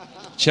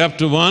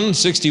 Chapter 1,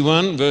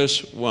 61,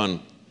 verse 1.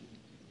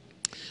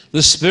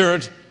 The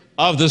Spirit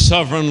of the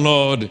Sovereign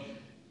Lord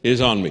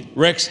is on me.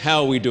 Rex,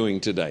 how are we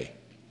doing today?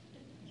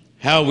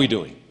 How are we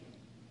doing?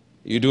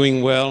 You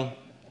doing well?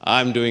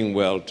 I'm doing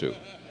well too.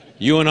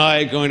 You and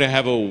I are going to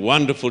have a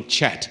wonderful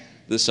chat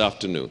this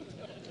afternoon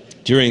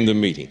during the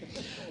meeting.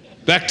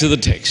 Back to the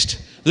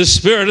text. The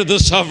Spirit of the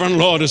Sovereign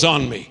Lord is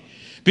on me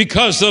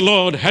because the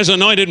Lord has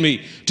anointed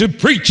me to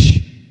preach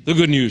the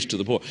good news to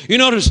the poor. You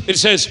notice it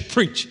says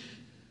preach.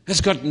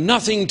 It's got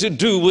nothing to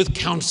do with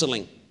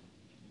counseling.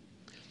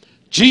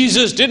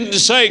 Jesus didn't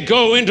say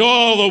go into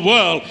all the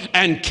world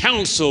and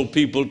counsel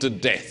people to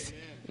death.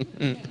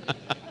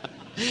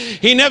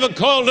 He never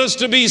called us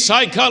to be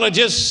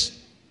psychologists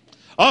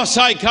or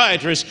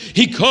psychiatrists.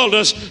 He called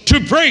us to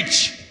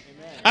preach.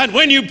 Amen. And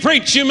when you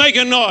preach, you make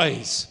a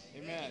noise.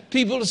 Amen.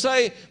 People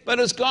say, but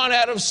it's gone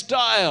out of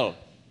style.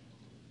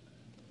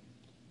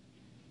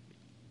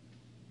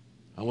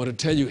 I want to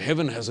tell you,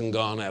 heaven hasn't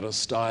gone out of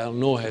style,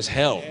 nor has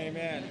hell.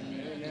 Amen.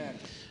 Amen.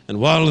 And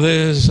while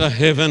there's a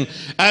heaven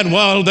and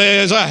while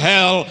there's a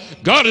hell,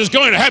 God is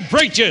going to have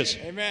preachers.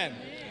 Amen.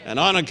 And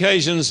on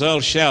occasions,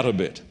 they'll shout a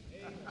bit.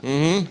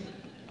 Is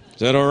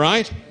that all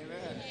right?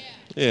 Amen.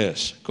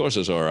 Yes, of course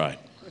it's all right.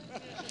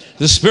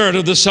 The Spirit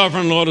of the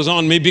Sovereign Lord is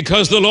on me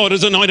because the Lord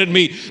has anointed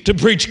me to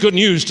preach good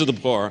news to the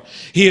poor.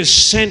 He has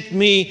sent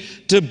me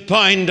to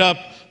bind up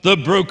the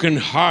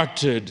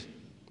brokenhearted.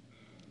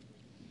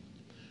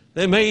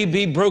 There may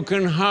be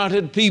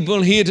broken-hearted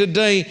people here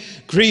today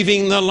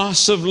grieving the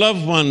loss of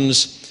loved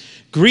ones,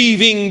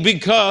 grieving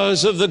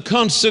because of the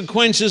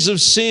consequences of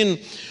sin,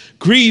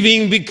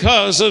 grieving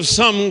because of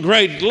some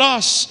great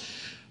loss.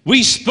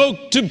 We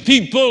spoke to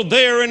people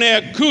there in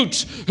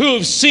Irkutsk who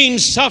have seen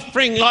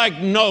suffering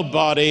like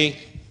nobody.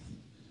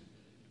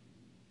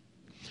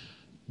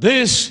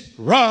 This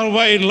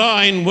railway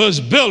line was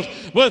built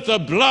with the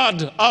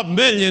blood of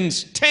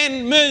millions.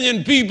 10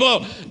 million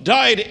people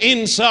died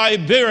in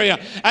Siberia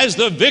as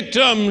the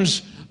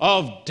victims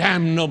of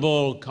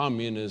damnable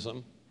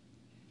communism.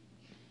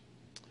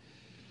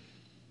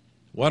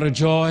 What a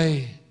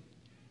joy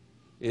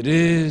it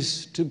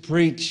is to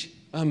preach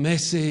a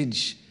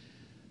message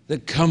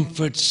that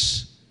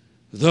comforts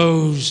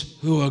those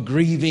who are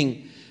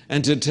grieving,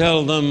 and to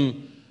tell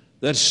them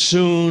that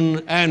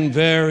soon and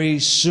very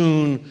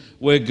soon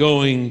we're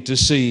going to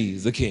see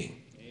the King.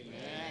 Amen.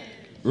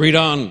 Read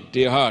on,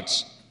 dear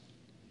hearts.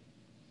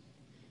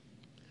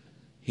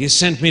 He has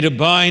sent me to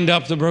bind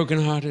up the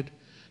brokenhearted,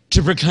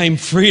 to proclaim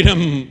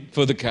freedom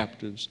for the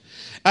captives,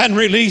 and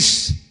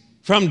release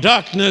from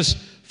darkness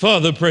for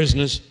the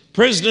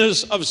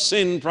prisoners of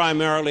sin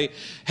primarily,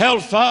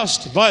 held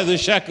fast by the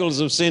shackles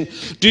of sin.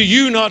 Do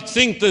you not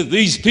think that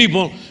these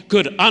people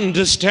could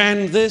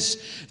understand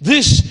this?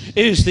 This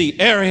is the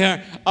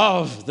area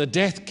of the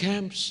death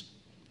camps.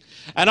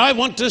 And I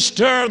want to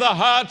stir the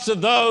hearts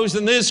of those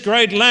in this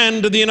great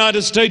land of the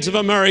United States of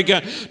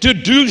America to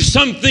do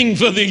something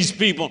for these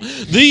people.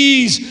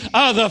 These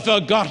are the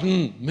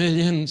forgotten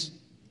millions.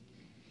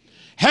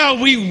 How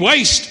we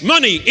waste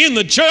money in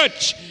the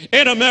church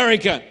in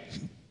America.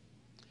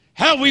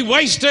 How we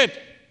waste it.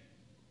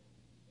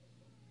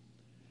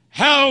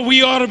 How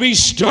we ought to be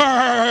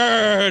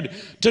stirred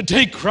to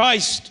take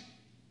Christ.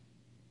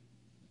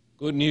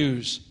 Good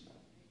news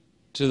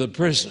to the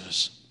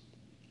prisoners.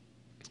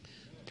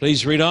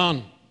 Please read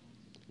on.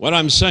 What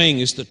I'm saying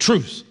is the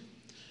truth.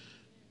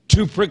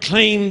 To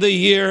proclaim the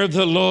year of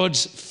the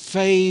Lord's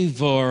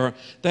favor.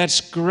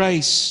 That's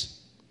grace.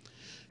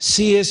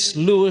 C.S.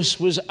 Lewis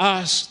was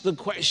asked the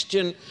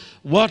question,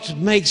 what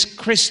makes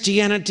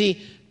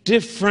Christianity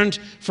different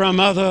from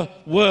other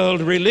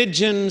world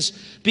religions?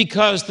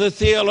 Because the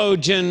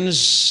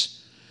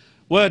theologians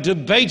were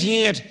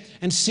debating it,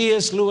 and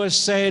C.S. Lewis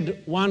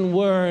said one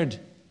word: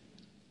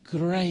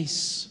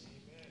 grace.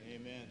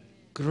 Amen.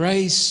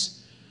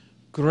 Grace,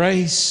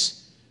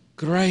 grace,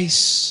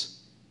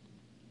 grace.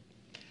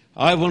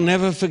 I will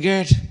never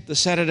forget the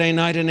Saturday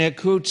night in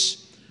Irkutsk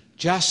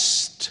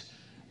just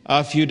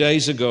a few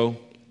days ago.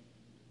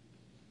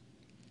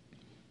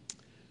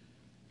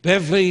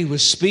 Beverly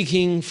was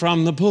speaking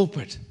from the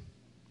pulpit,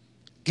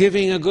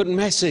 giving a good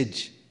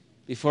message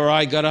before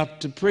I got up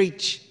to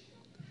preach.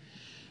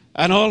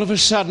 And all of a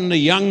sudden, a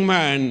young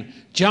man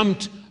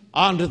jumped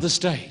onto the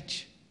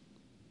stage.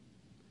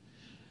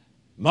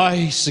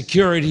 My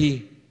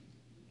security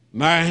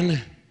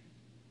man,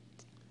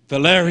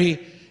 Valeri,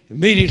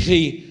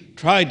 immediately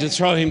tried to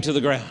throw him to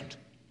the ground,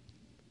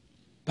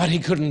 but he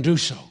couldn't do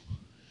so.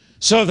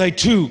 So they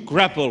too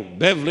grappled.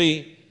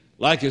 Beverly,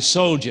 like a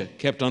soldier,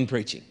 kept on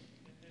preaching.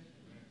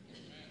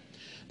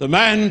 The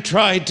man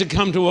tried to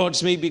come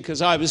towards me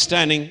because I was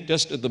standing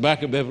just at the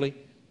back of Beverly.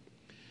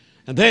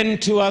 And then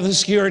two other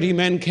security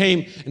men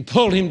came and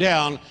pulled him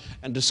down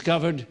and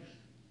discovered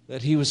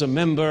that he was a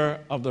member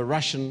of the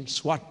Russian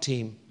SWAT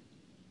team,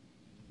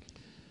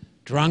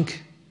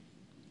 drunk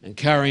and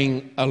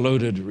carrying a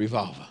loaded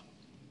revolver.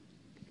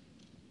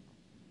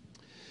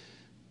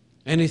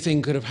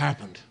 Anything could have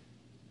happened.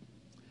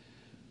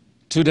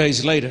 2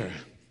 days later,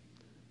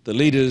 the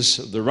leaders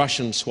of the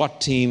Russian SWAT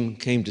team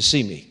came to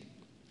see me.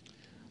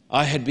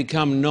 I had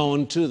become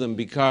known to them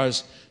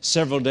because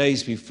several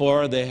days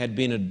before there had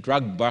been a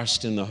drug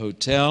bust in the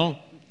hotel,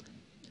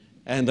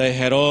 and they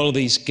had all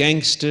these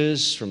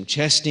gangsters from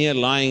Chechnya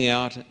lying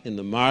out in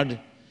the mud,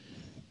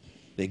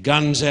 their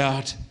guns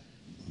out,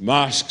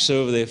 masks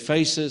over their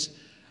faces.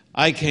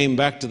 I came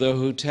back to the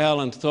hotel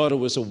and thought it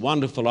was a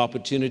wonderful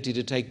opportunity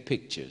to take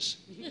pictures.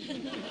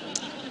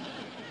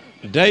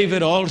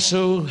 David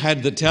also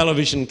had the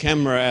television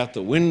camera out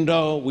the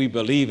window. We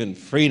believe in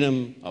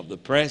freedom of the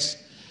press.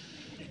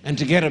 And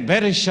to get a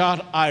better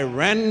shot, I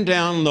ran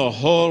down the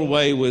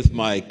hallway with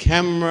my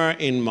camera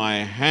in my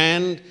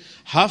hand,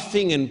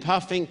 huffing and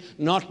puffing,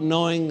 not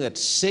knowing that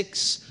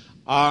 6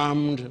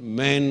 armed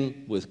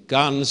men with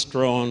guns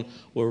drawn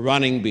were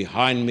running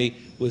behind me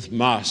with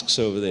masks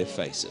over their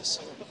faces.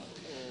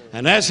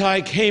 And as I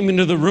came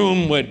into the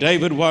room where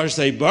David was,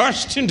 they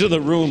burst into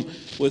the room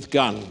with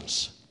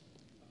guns.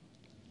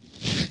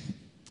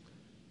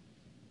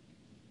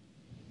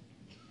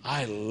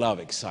 I love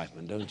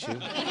excitement, don't you?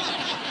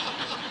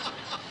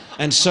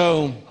 And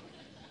so,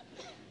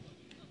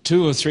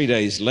 2 or 3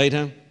 days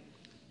later,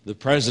 the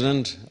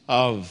president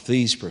of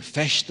these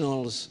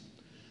professionals,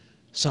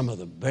 some of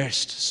the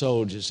best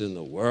soldiers in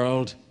the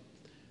world,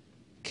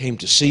 came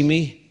to see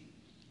me,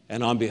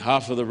 and on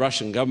behalf of the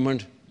Russian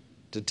government,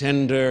 to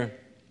tender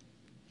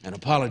an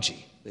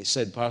apology. They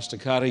said, Pastor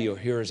Carter, you're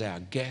here as our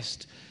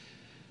guest.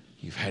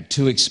 You've had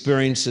 2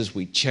 experiences.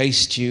 We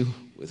chased you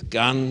with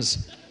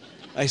guns.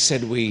 I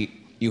said,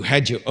 you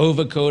had your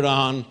overcoat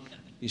on.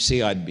 You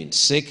see, I'd been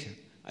sick.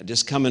 I'd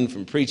just come in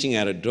from preaching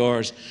out of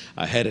doors.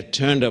 I had it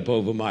turned up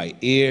over my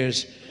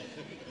ears.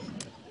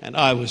 And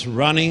I was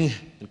running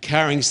and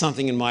carrying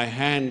something in my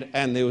hand,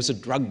 and there was a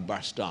drug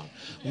bust on.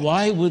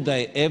 Why would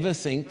they ever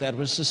think that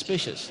was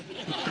suspicious?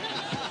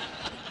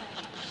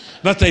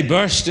 But they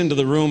burst into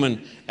the room,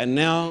 and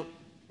now,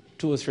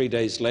 2 or 3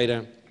 days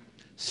later,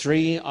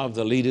 3 of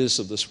the leaders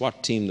of the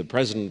SWAT team, the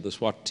president of the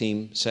SWAT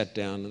team, sat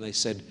down and they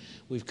said,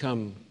 "We've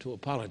come to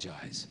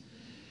apologize."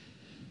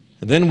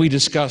 And then we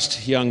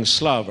discussed young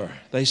Slaver.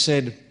 They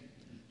said,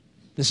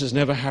 "This has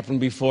never happened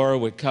before.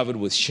 We're covered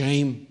with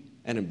shame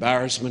and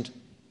embarrassment.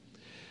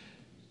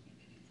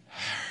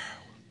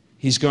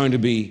 He's going to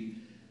be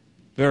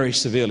very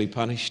severely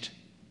punished."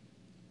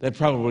 That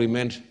probably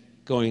meant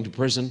going to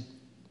prison.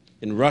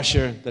 In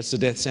Russia, that's the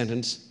death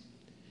sentence,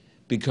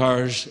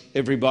 because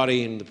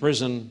everybody in the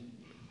prison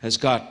has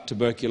got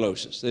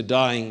tuberculosis. They're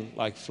dying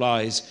like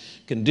flies.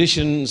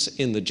 Conditions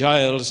in the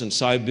jails in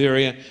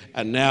Siberia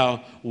are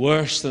now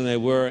worse than they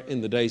were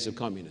in the days of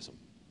communism.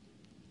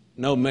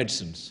 No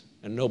medicines,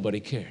 and nobody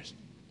cares.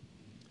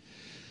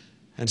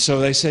 And so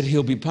they said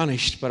he'll be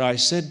punished, but I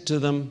said to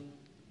them,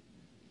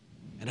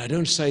 and I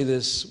don't say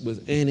this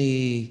with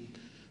any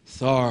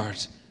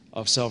thought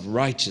of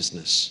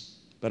self-righteousness,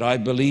 but I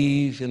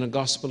believe in a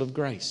gospel of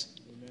grace.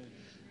 Amen.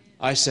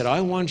 I said,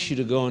 "I want you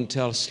to go and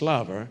tell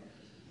Slaver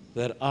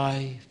that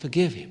I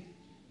forgive him."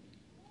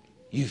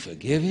 "You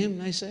forgive him?"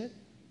 they said.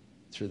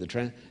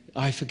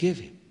 I forgive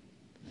him.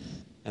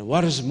 And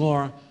what is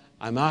more,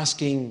 I'm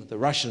asking the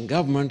Russian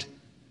government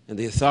and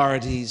the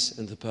authorities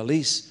and the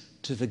police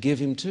to forgive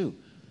him too.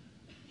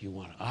 "You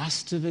want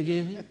us to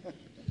forgive him?"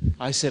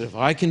 I said, "If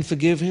I can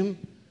forgive him,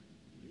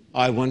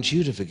 I want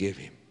you to forgive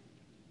him."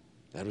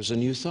 That was a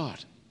new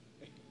thought.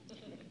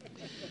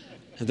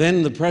 And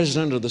then the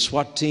president of the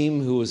SWAT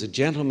team, who was a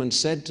gentleman,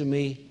 said to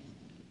me,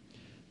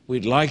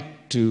 "We'd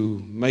like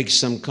to make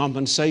some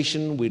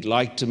compensation. We'd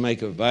like to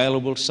make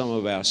available some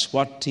of our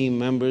SWAT team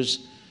members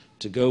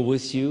to go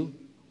with you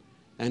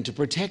and to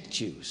protect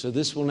you, so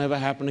this will never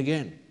happen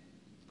again."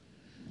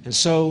 And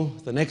so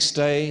the next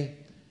day,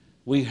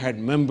 we had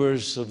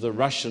members of the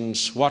Russian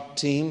SWAT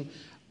team.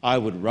 I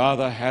would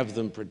rather have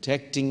them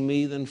protecting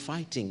me than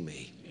fighting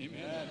me.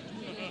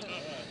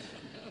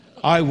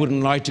 I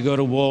wouldn't like to go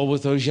to war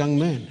with those young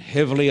men,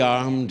 heavily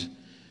armed,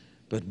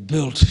 but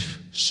built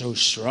so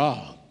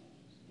strong.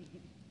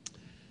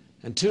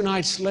 And 2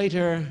 nights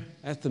later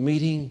at the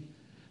meeting,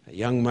 a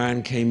young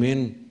man came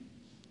in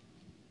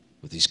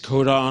with his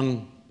coat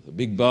on, with a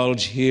big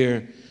bulge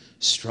here,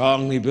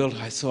 strongly built.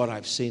 I thought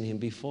I've seen him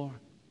before.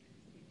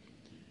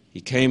 He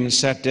came and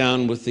sat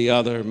down with the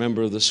other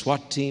member of the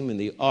SWAT team in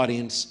the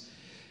audience,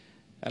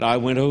 and I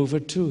went over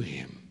to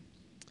him,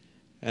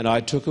 and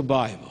I took a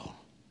Bible.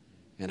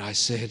 And I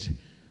said,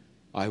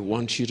 "I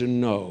want you to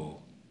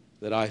know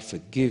that I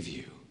forgive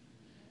you,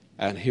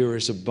 and here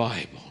is a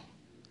Bible."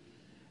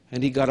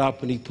 And he got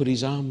up and he put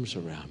his arms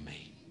around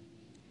me.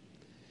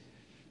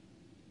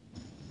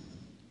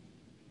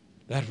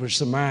 That was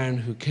the man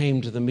who came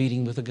to the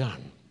meeting with a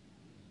gun.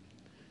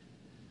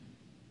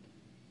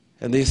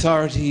 And the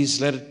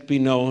authorities let it be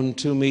known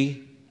to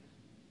me,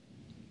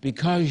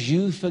 "Because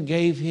you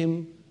forgave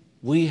him,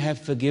 we have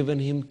forgiven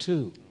him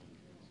too.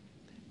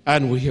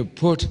 And we have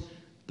put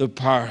the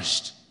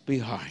past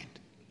behind."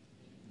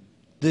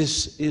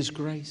 This is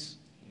grace.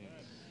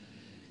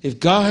 If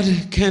God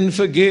can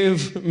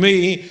forgive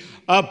me,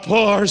 a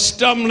poor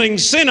stumbling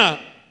sinner,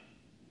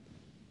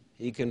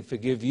 He can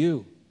forgive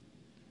you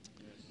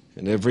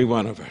and every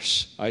one of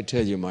us. I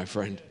tell you, my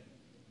friend.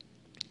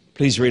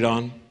 Please read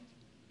on.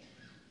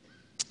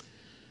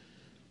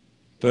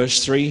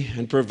 Verse 3,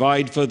 "And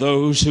provide for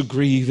those who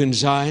grieve in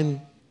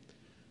Zion,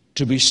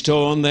 to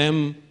bestow on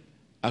them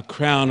a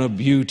crown of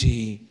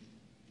beauty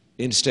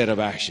instead of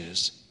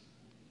ashes,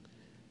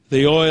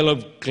 the oil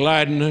of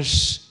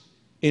gladness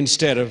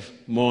instead of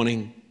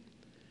mourning,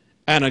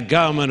 and a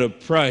garment of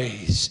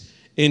praise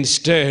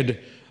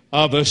instead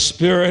of a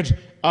spirit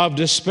of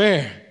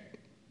despair."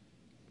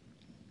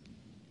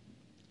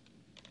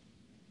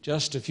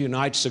 Just a few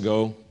nights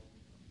ago,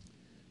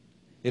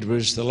 it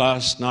was the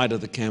last night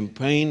of the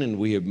campaign, and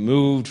we have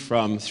moved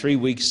from 3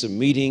 weeks of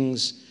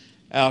meetings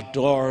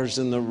outdoors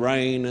in the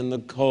rain and the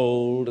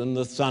cold and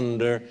the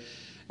thunder,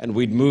 and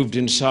we'd moved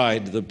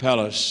inside the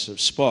Palace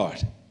of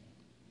Sport.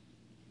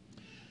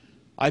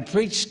 I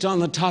preached on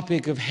the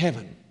topic of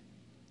heaven,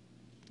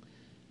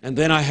 and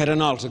then I had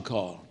an altar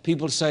call.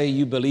 People say,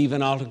 "You believe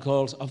in altar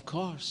calls?" Of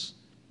course.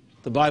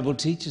 The Bible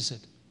teaches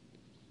it.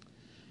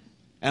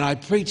 And I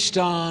preached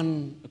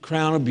on a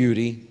crown of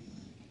beauty,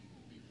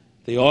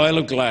 the oil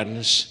of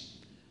gladness,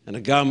 and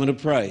a garment of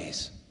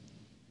praise.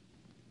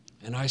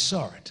 And I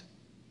saw it.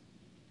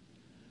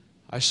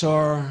 I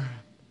saw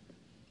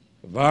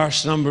a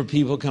vast number of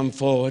people come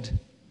forward,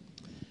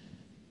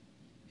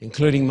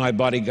 including my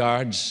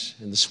bodyguards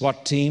and the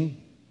SWAT team.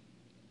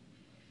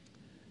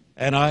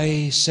 And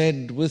I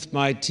said with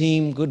my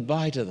team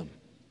goodbye to them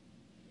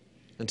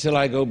until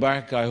I go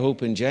back, I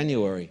hope, in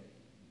January.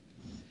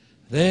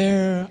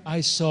 There I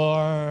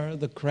saw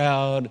the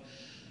crowd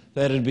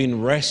that had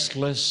been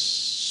restless,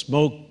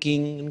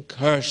 smoking and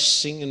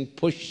cursing and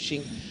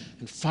pushing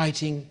and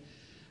fighting.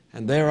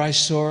 And there I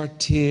saw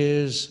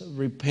tears of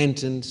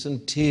repentance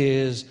and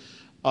tears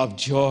of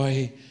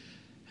joy,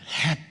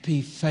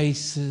 happy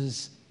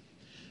faces.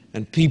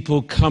 and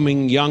people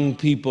coming, young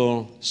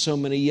people, so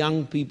many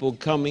young people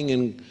coming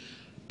and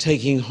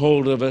taking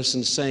hold of us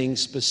and saying,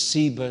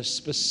 "Spasiba,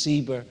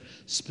 spasiba,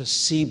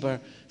 spasiba,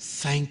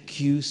 thank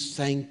you,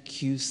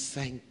 thank you,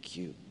 thank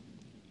you."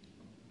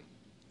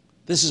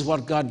 This is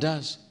what God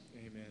does.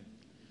 Amen.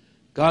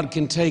 God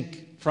can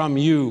take from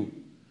you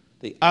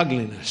the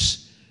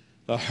ugliness,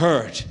 the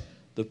hurt,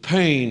 the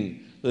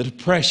pain, the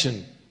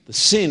depression, the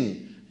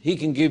sin. He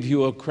can give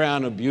you a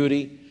crown of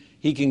beauty.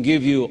 He can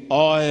give you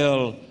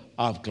oil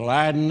of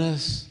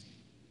gladness,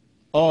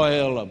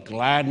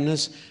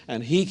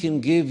 and He can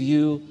give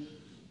you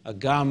a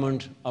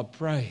garment of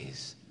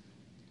praise.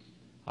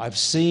 I've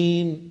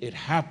seen it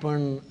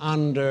happen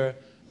under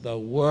the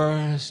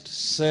worst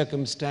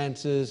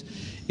circumstances.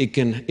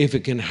 If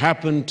it can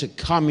happen to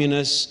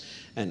communists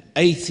and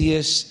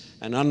atheists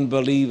and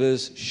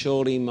unbelievers,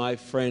 surely, my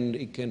friend,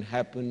 it can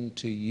happen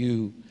to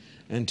you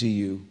and to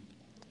you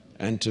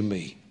and to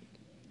me.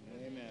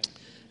 Amen.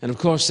 And of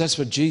course, that's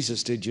what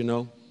Jesus did, you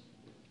know.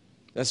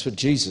 That's what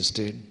Jesus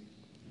did.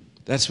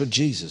 That's what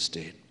Jesus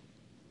did.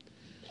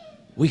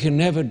 We can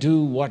never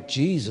do what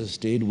Jesus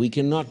did. We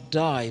cannot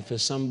die for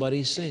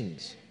somebody's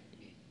sins.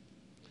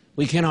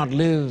 We cannot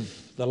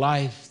live the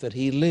life that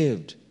He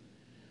lived.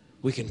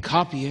 We can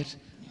copy it.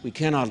 We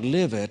cannot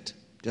live it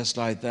just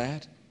like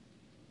that.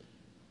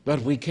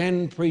 But we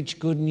can preach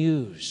good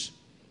news.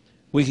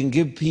 We can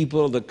give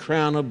people the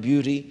crown of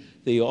beauty,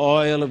 the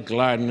oil of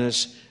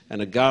gladness,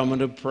 and a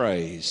garment of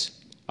praise.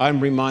 I'm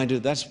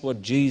reminded that's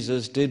what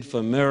Jesus did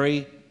for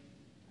Mary,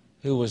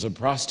 who was a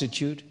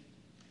prostitute.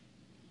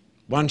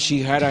 Once she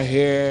had her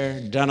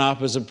hair done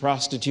up as a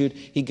prostitute,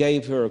 He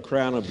gave her a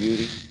crown of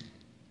beauty.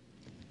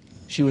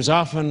 She was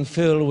often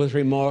filled with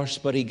remorse,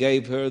 but He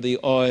gave her the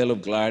oil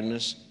of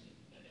gladness.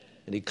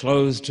 And He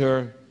clothed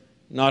her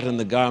not in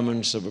the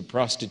garments of a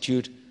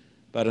prostitute,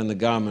 but in the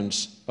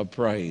garments of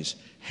praise.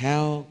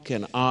 How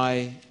can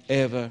I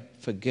ever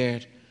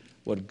forget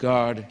what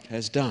God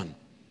has done?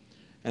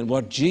 And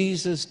what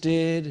Jesus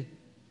did,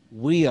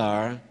 we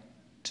are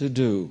to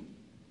do.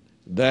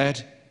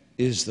 That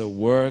is the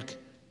work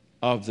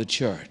of the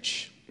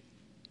church.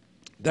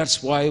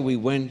 That's why we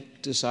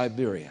went to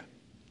Siberia.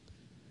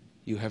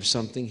 You have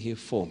something here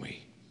for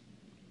me.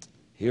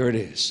 Here it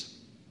is.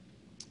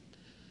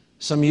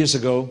 Some years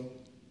ago,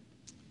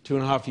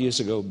 2.5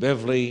 years ago,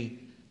 Beverly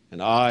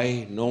and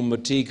I, Norm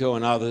Matiko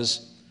and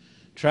others,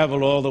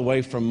 traveled all the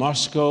way from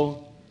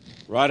Moscow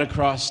right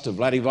across to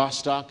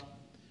Vladivostok.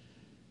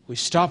 We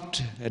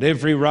stopped at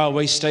every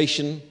railway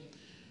station,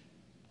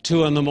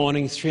 2 in the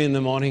morning, 3 in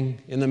the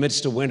morning, in the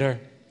midst of winter,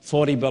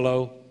 40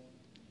 below,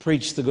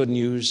 preached the good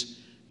news,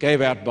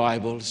 gave out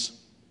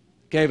Bibles,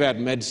 gave out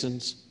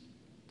medicines,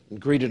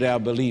 and greeted our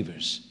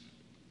believers.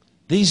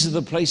 These are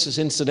the places,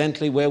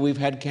 incidentally, where we've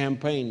had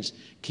campaigns.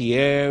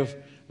 Kiev,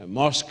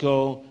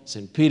 Moscow,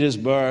 St.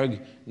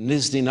 Petersburg,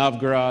 Nizhny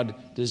Novgorod,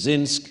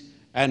 Dzinsk,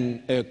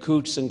 and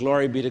Irkutsk, and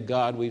glory be to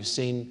God, we've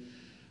seen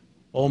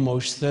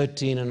almost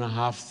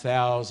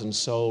 13,500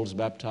 souls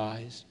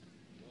baptized.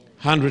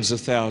 Hundreds of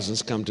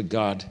thousands come to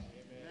God.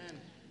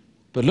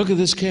 But look at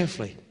this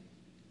carefully.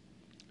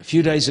 A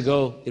few days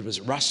ago, it was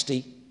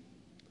rusty,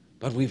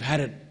 but we've had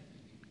it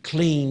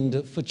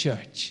cleaned for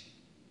church.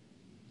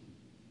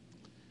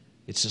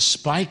 It's a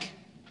spike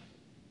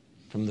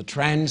from the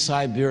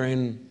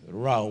Trans-Siberian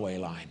Railway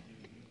line.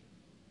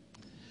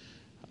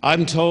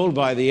 I'm told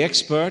by the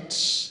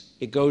experts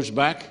it goes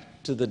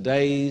back to the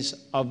days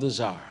of the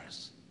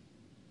Tsars.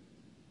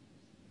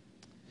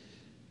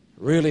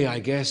 Really, I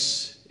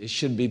guess it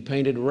should be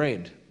painted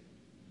red,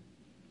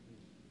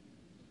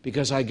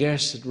 because I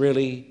guess it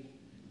really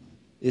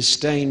is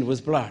stained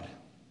with blood.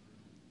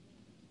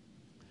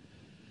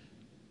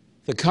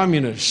 The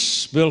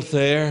communists built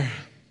there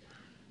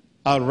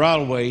a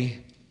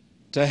railway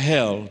to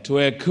hell, to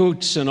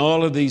Irkutsk and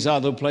all of these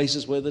other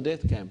places where the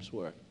death camps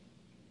were.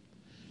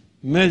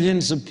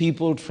 Millions of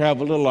people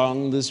traveled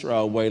along this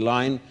railway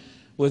line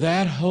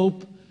without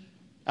hope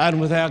and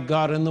without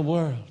God in the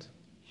world.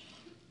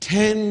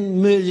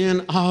 10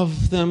 million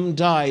of them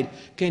died.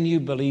 Can you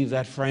believe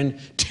that, friend?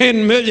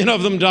 10 million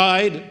of them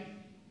died.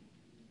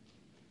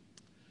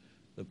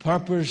 The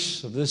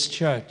purpose of this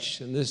church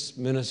and this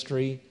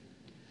ministry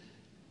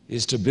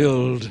is to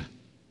build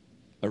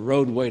a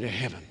roadway to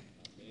heaven.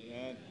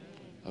 Amen.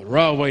 A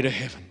railway to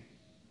heaven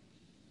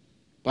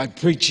by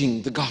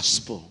preaching the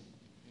gospel.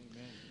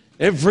 Amen.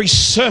 Every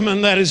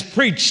sermon that is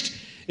preached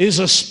is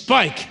a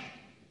spike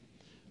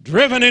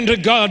driven into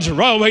God's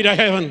railway to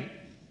heaven.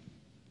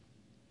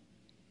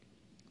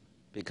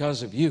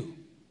 Because of you.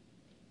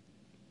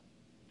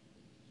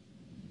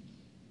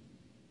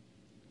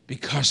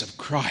 Because of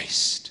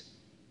Christ.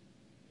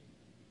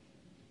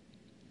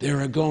 There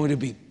are going to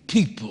be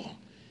people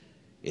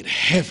in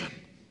heaven.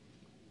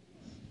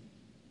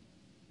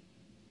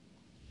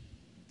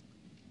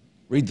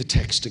 Read the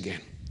text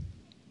again.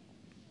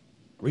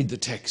 Read the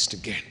text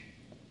again.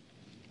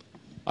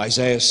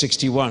 Isaiah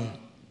 61,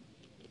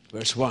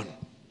 verse 1.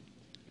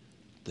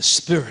 The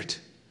Spirit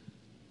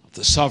of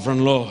the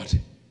Sovereign Lord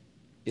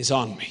is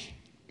on me,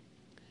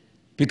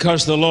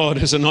 because the Lord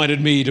has anointed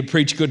me to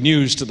preach good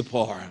news to the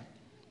poor.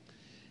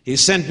 He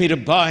sent me to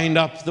bind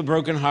up the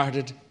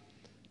brokenhearted,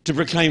 to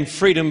proclaim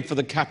freedom for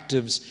the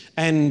captives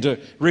and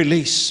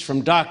release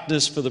from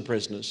darkness for the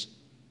prisoners,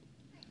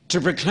 to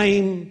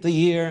proclaim the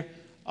year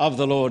of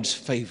the Lord's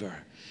favor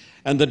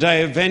and the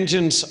day of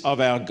vengeance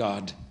of our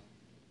God,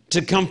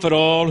 to comfort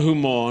all who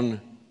mourn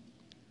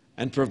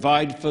and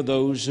provide for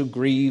those who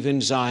grieve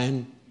in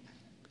Zion,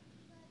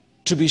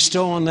 to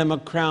bestow on them a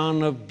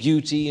crown of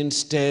beauty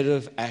instead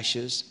of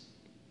ashes,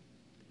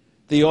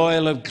 the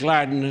oil of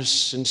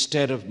gladness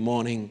instead of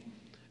mourning,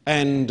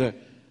 and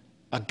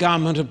a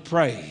garment of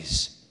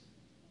praise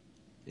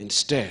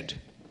instead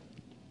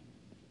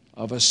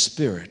of a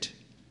spirit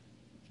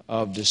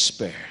of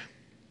despair.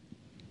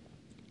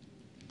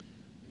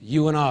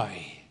 You and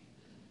I,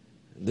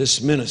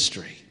 this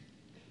ministry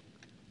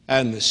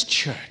and this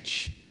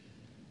church,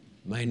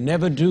 may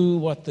never do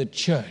what the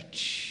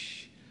church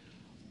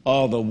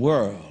or the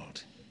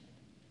world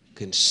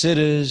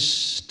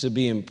considers to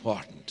be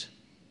important.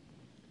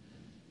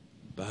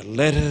 But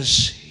let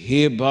us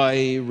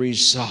hereby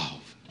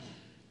resolve,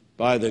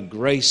 by the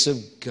grace of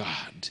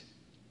God,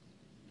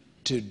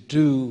 to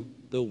do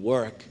the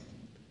work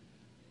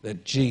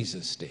that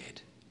Jesus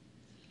did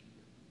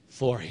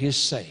for his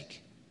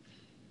sake,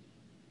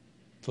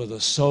 for the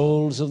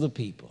souls of the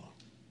people,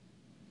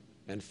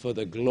 and for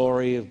the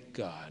glory of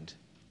God.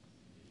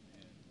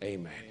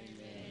 Amen.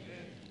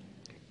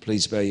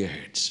 Please bow your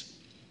heads.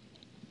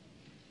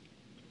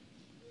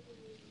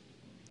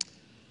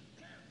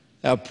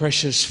 Our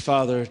precious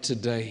Father,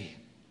 today,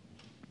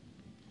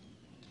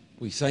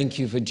 we thank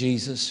you for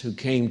Jesus, who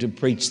came to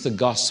preach the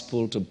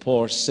gospel to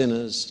poor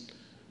sinners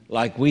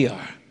like we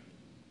are.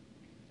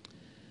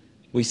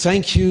 We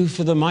thank you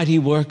for the mighty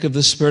work of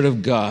the Spirit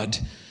of God,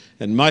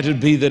 and might it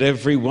be that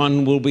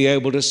everyone will be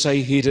able to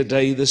say here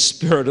today, the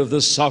Spirit of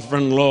the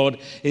sovereign Lord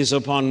is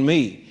upon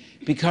me,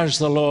 because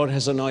the Lord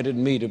has anointed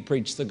me to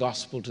preach the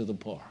gospel to the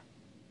poor.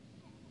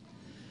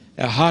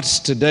 Our hearts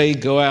today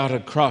go out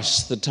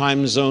across the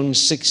time zone,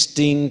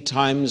 16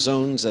 time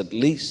zones at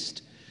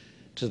least,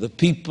 to the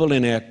people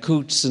in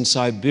Irkutsk and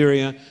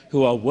Siberia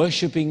who are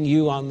worshiping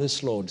you on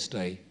this Lord's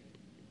Day.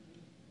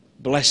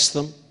 Bless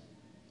them,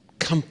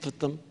 comfort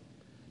them,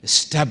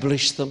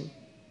 establish them,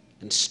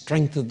 and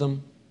strengthen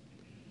them.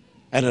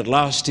 And at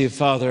last, dear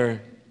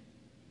Father,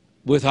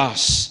 with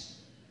us,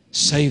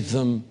 save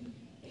them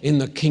in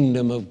the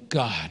kingdom of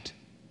God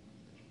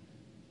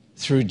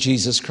through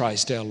Jesus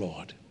Christ our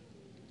Lord.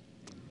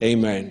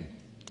 Amen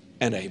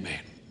and amen.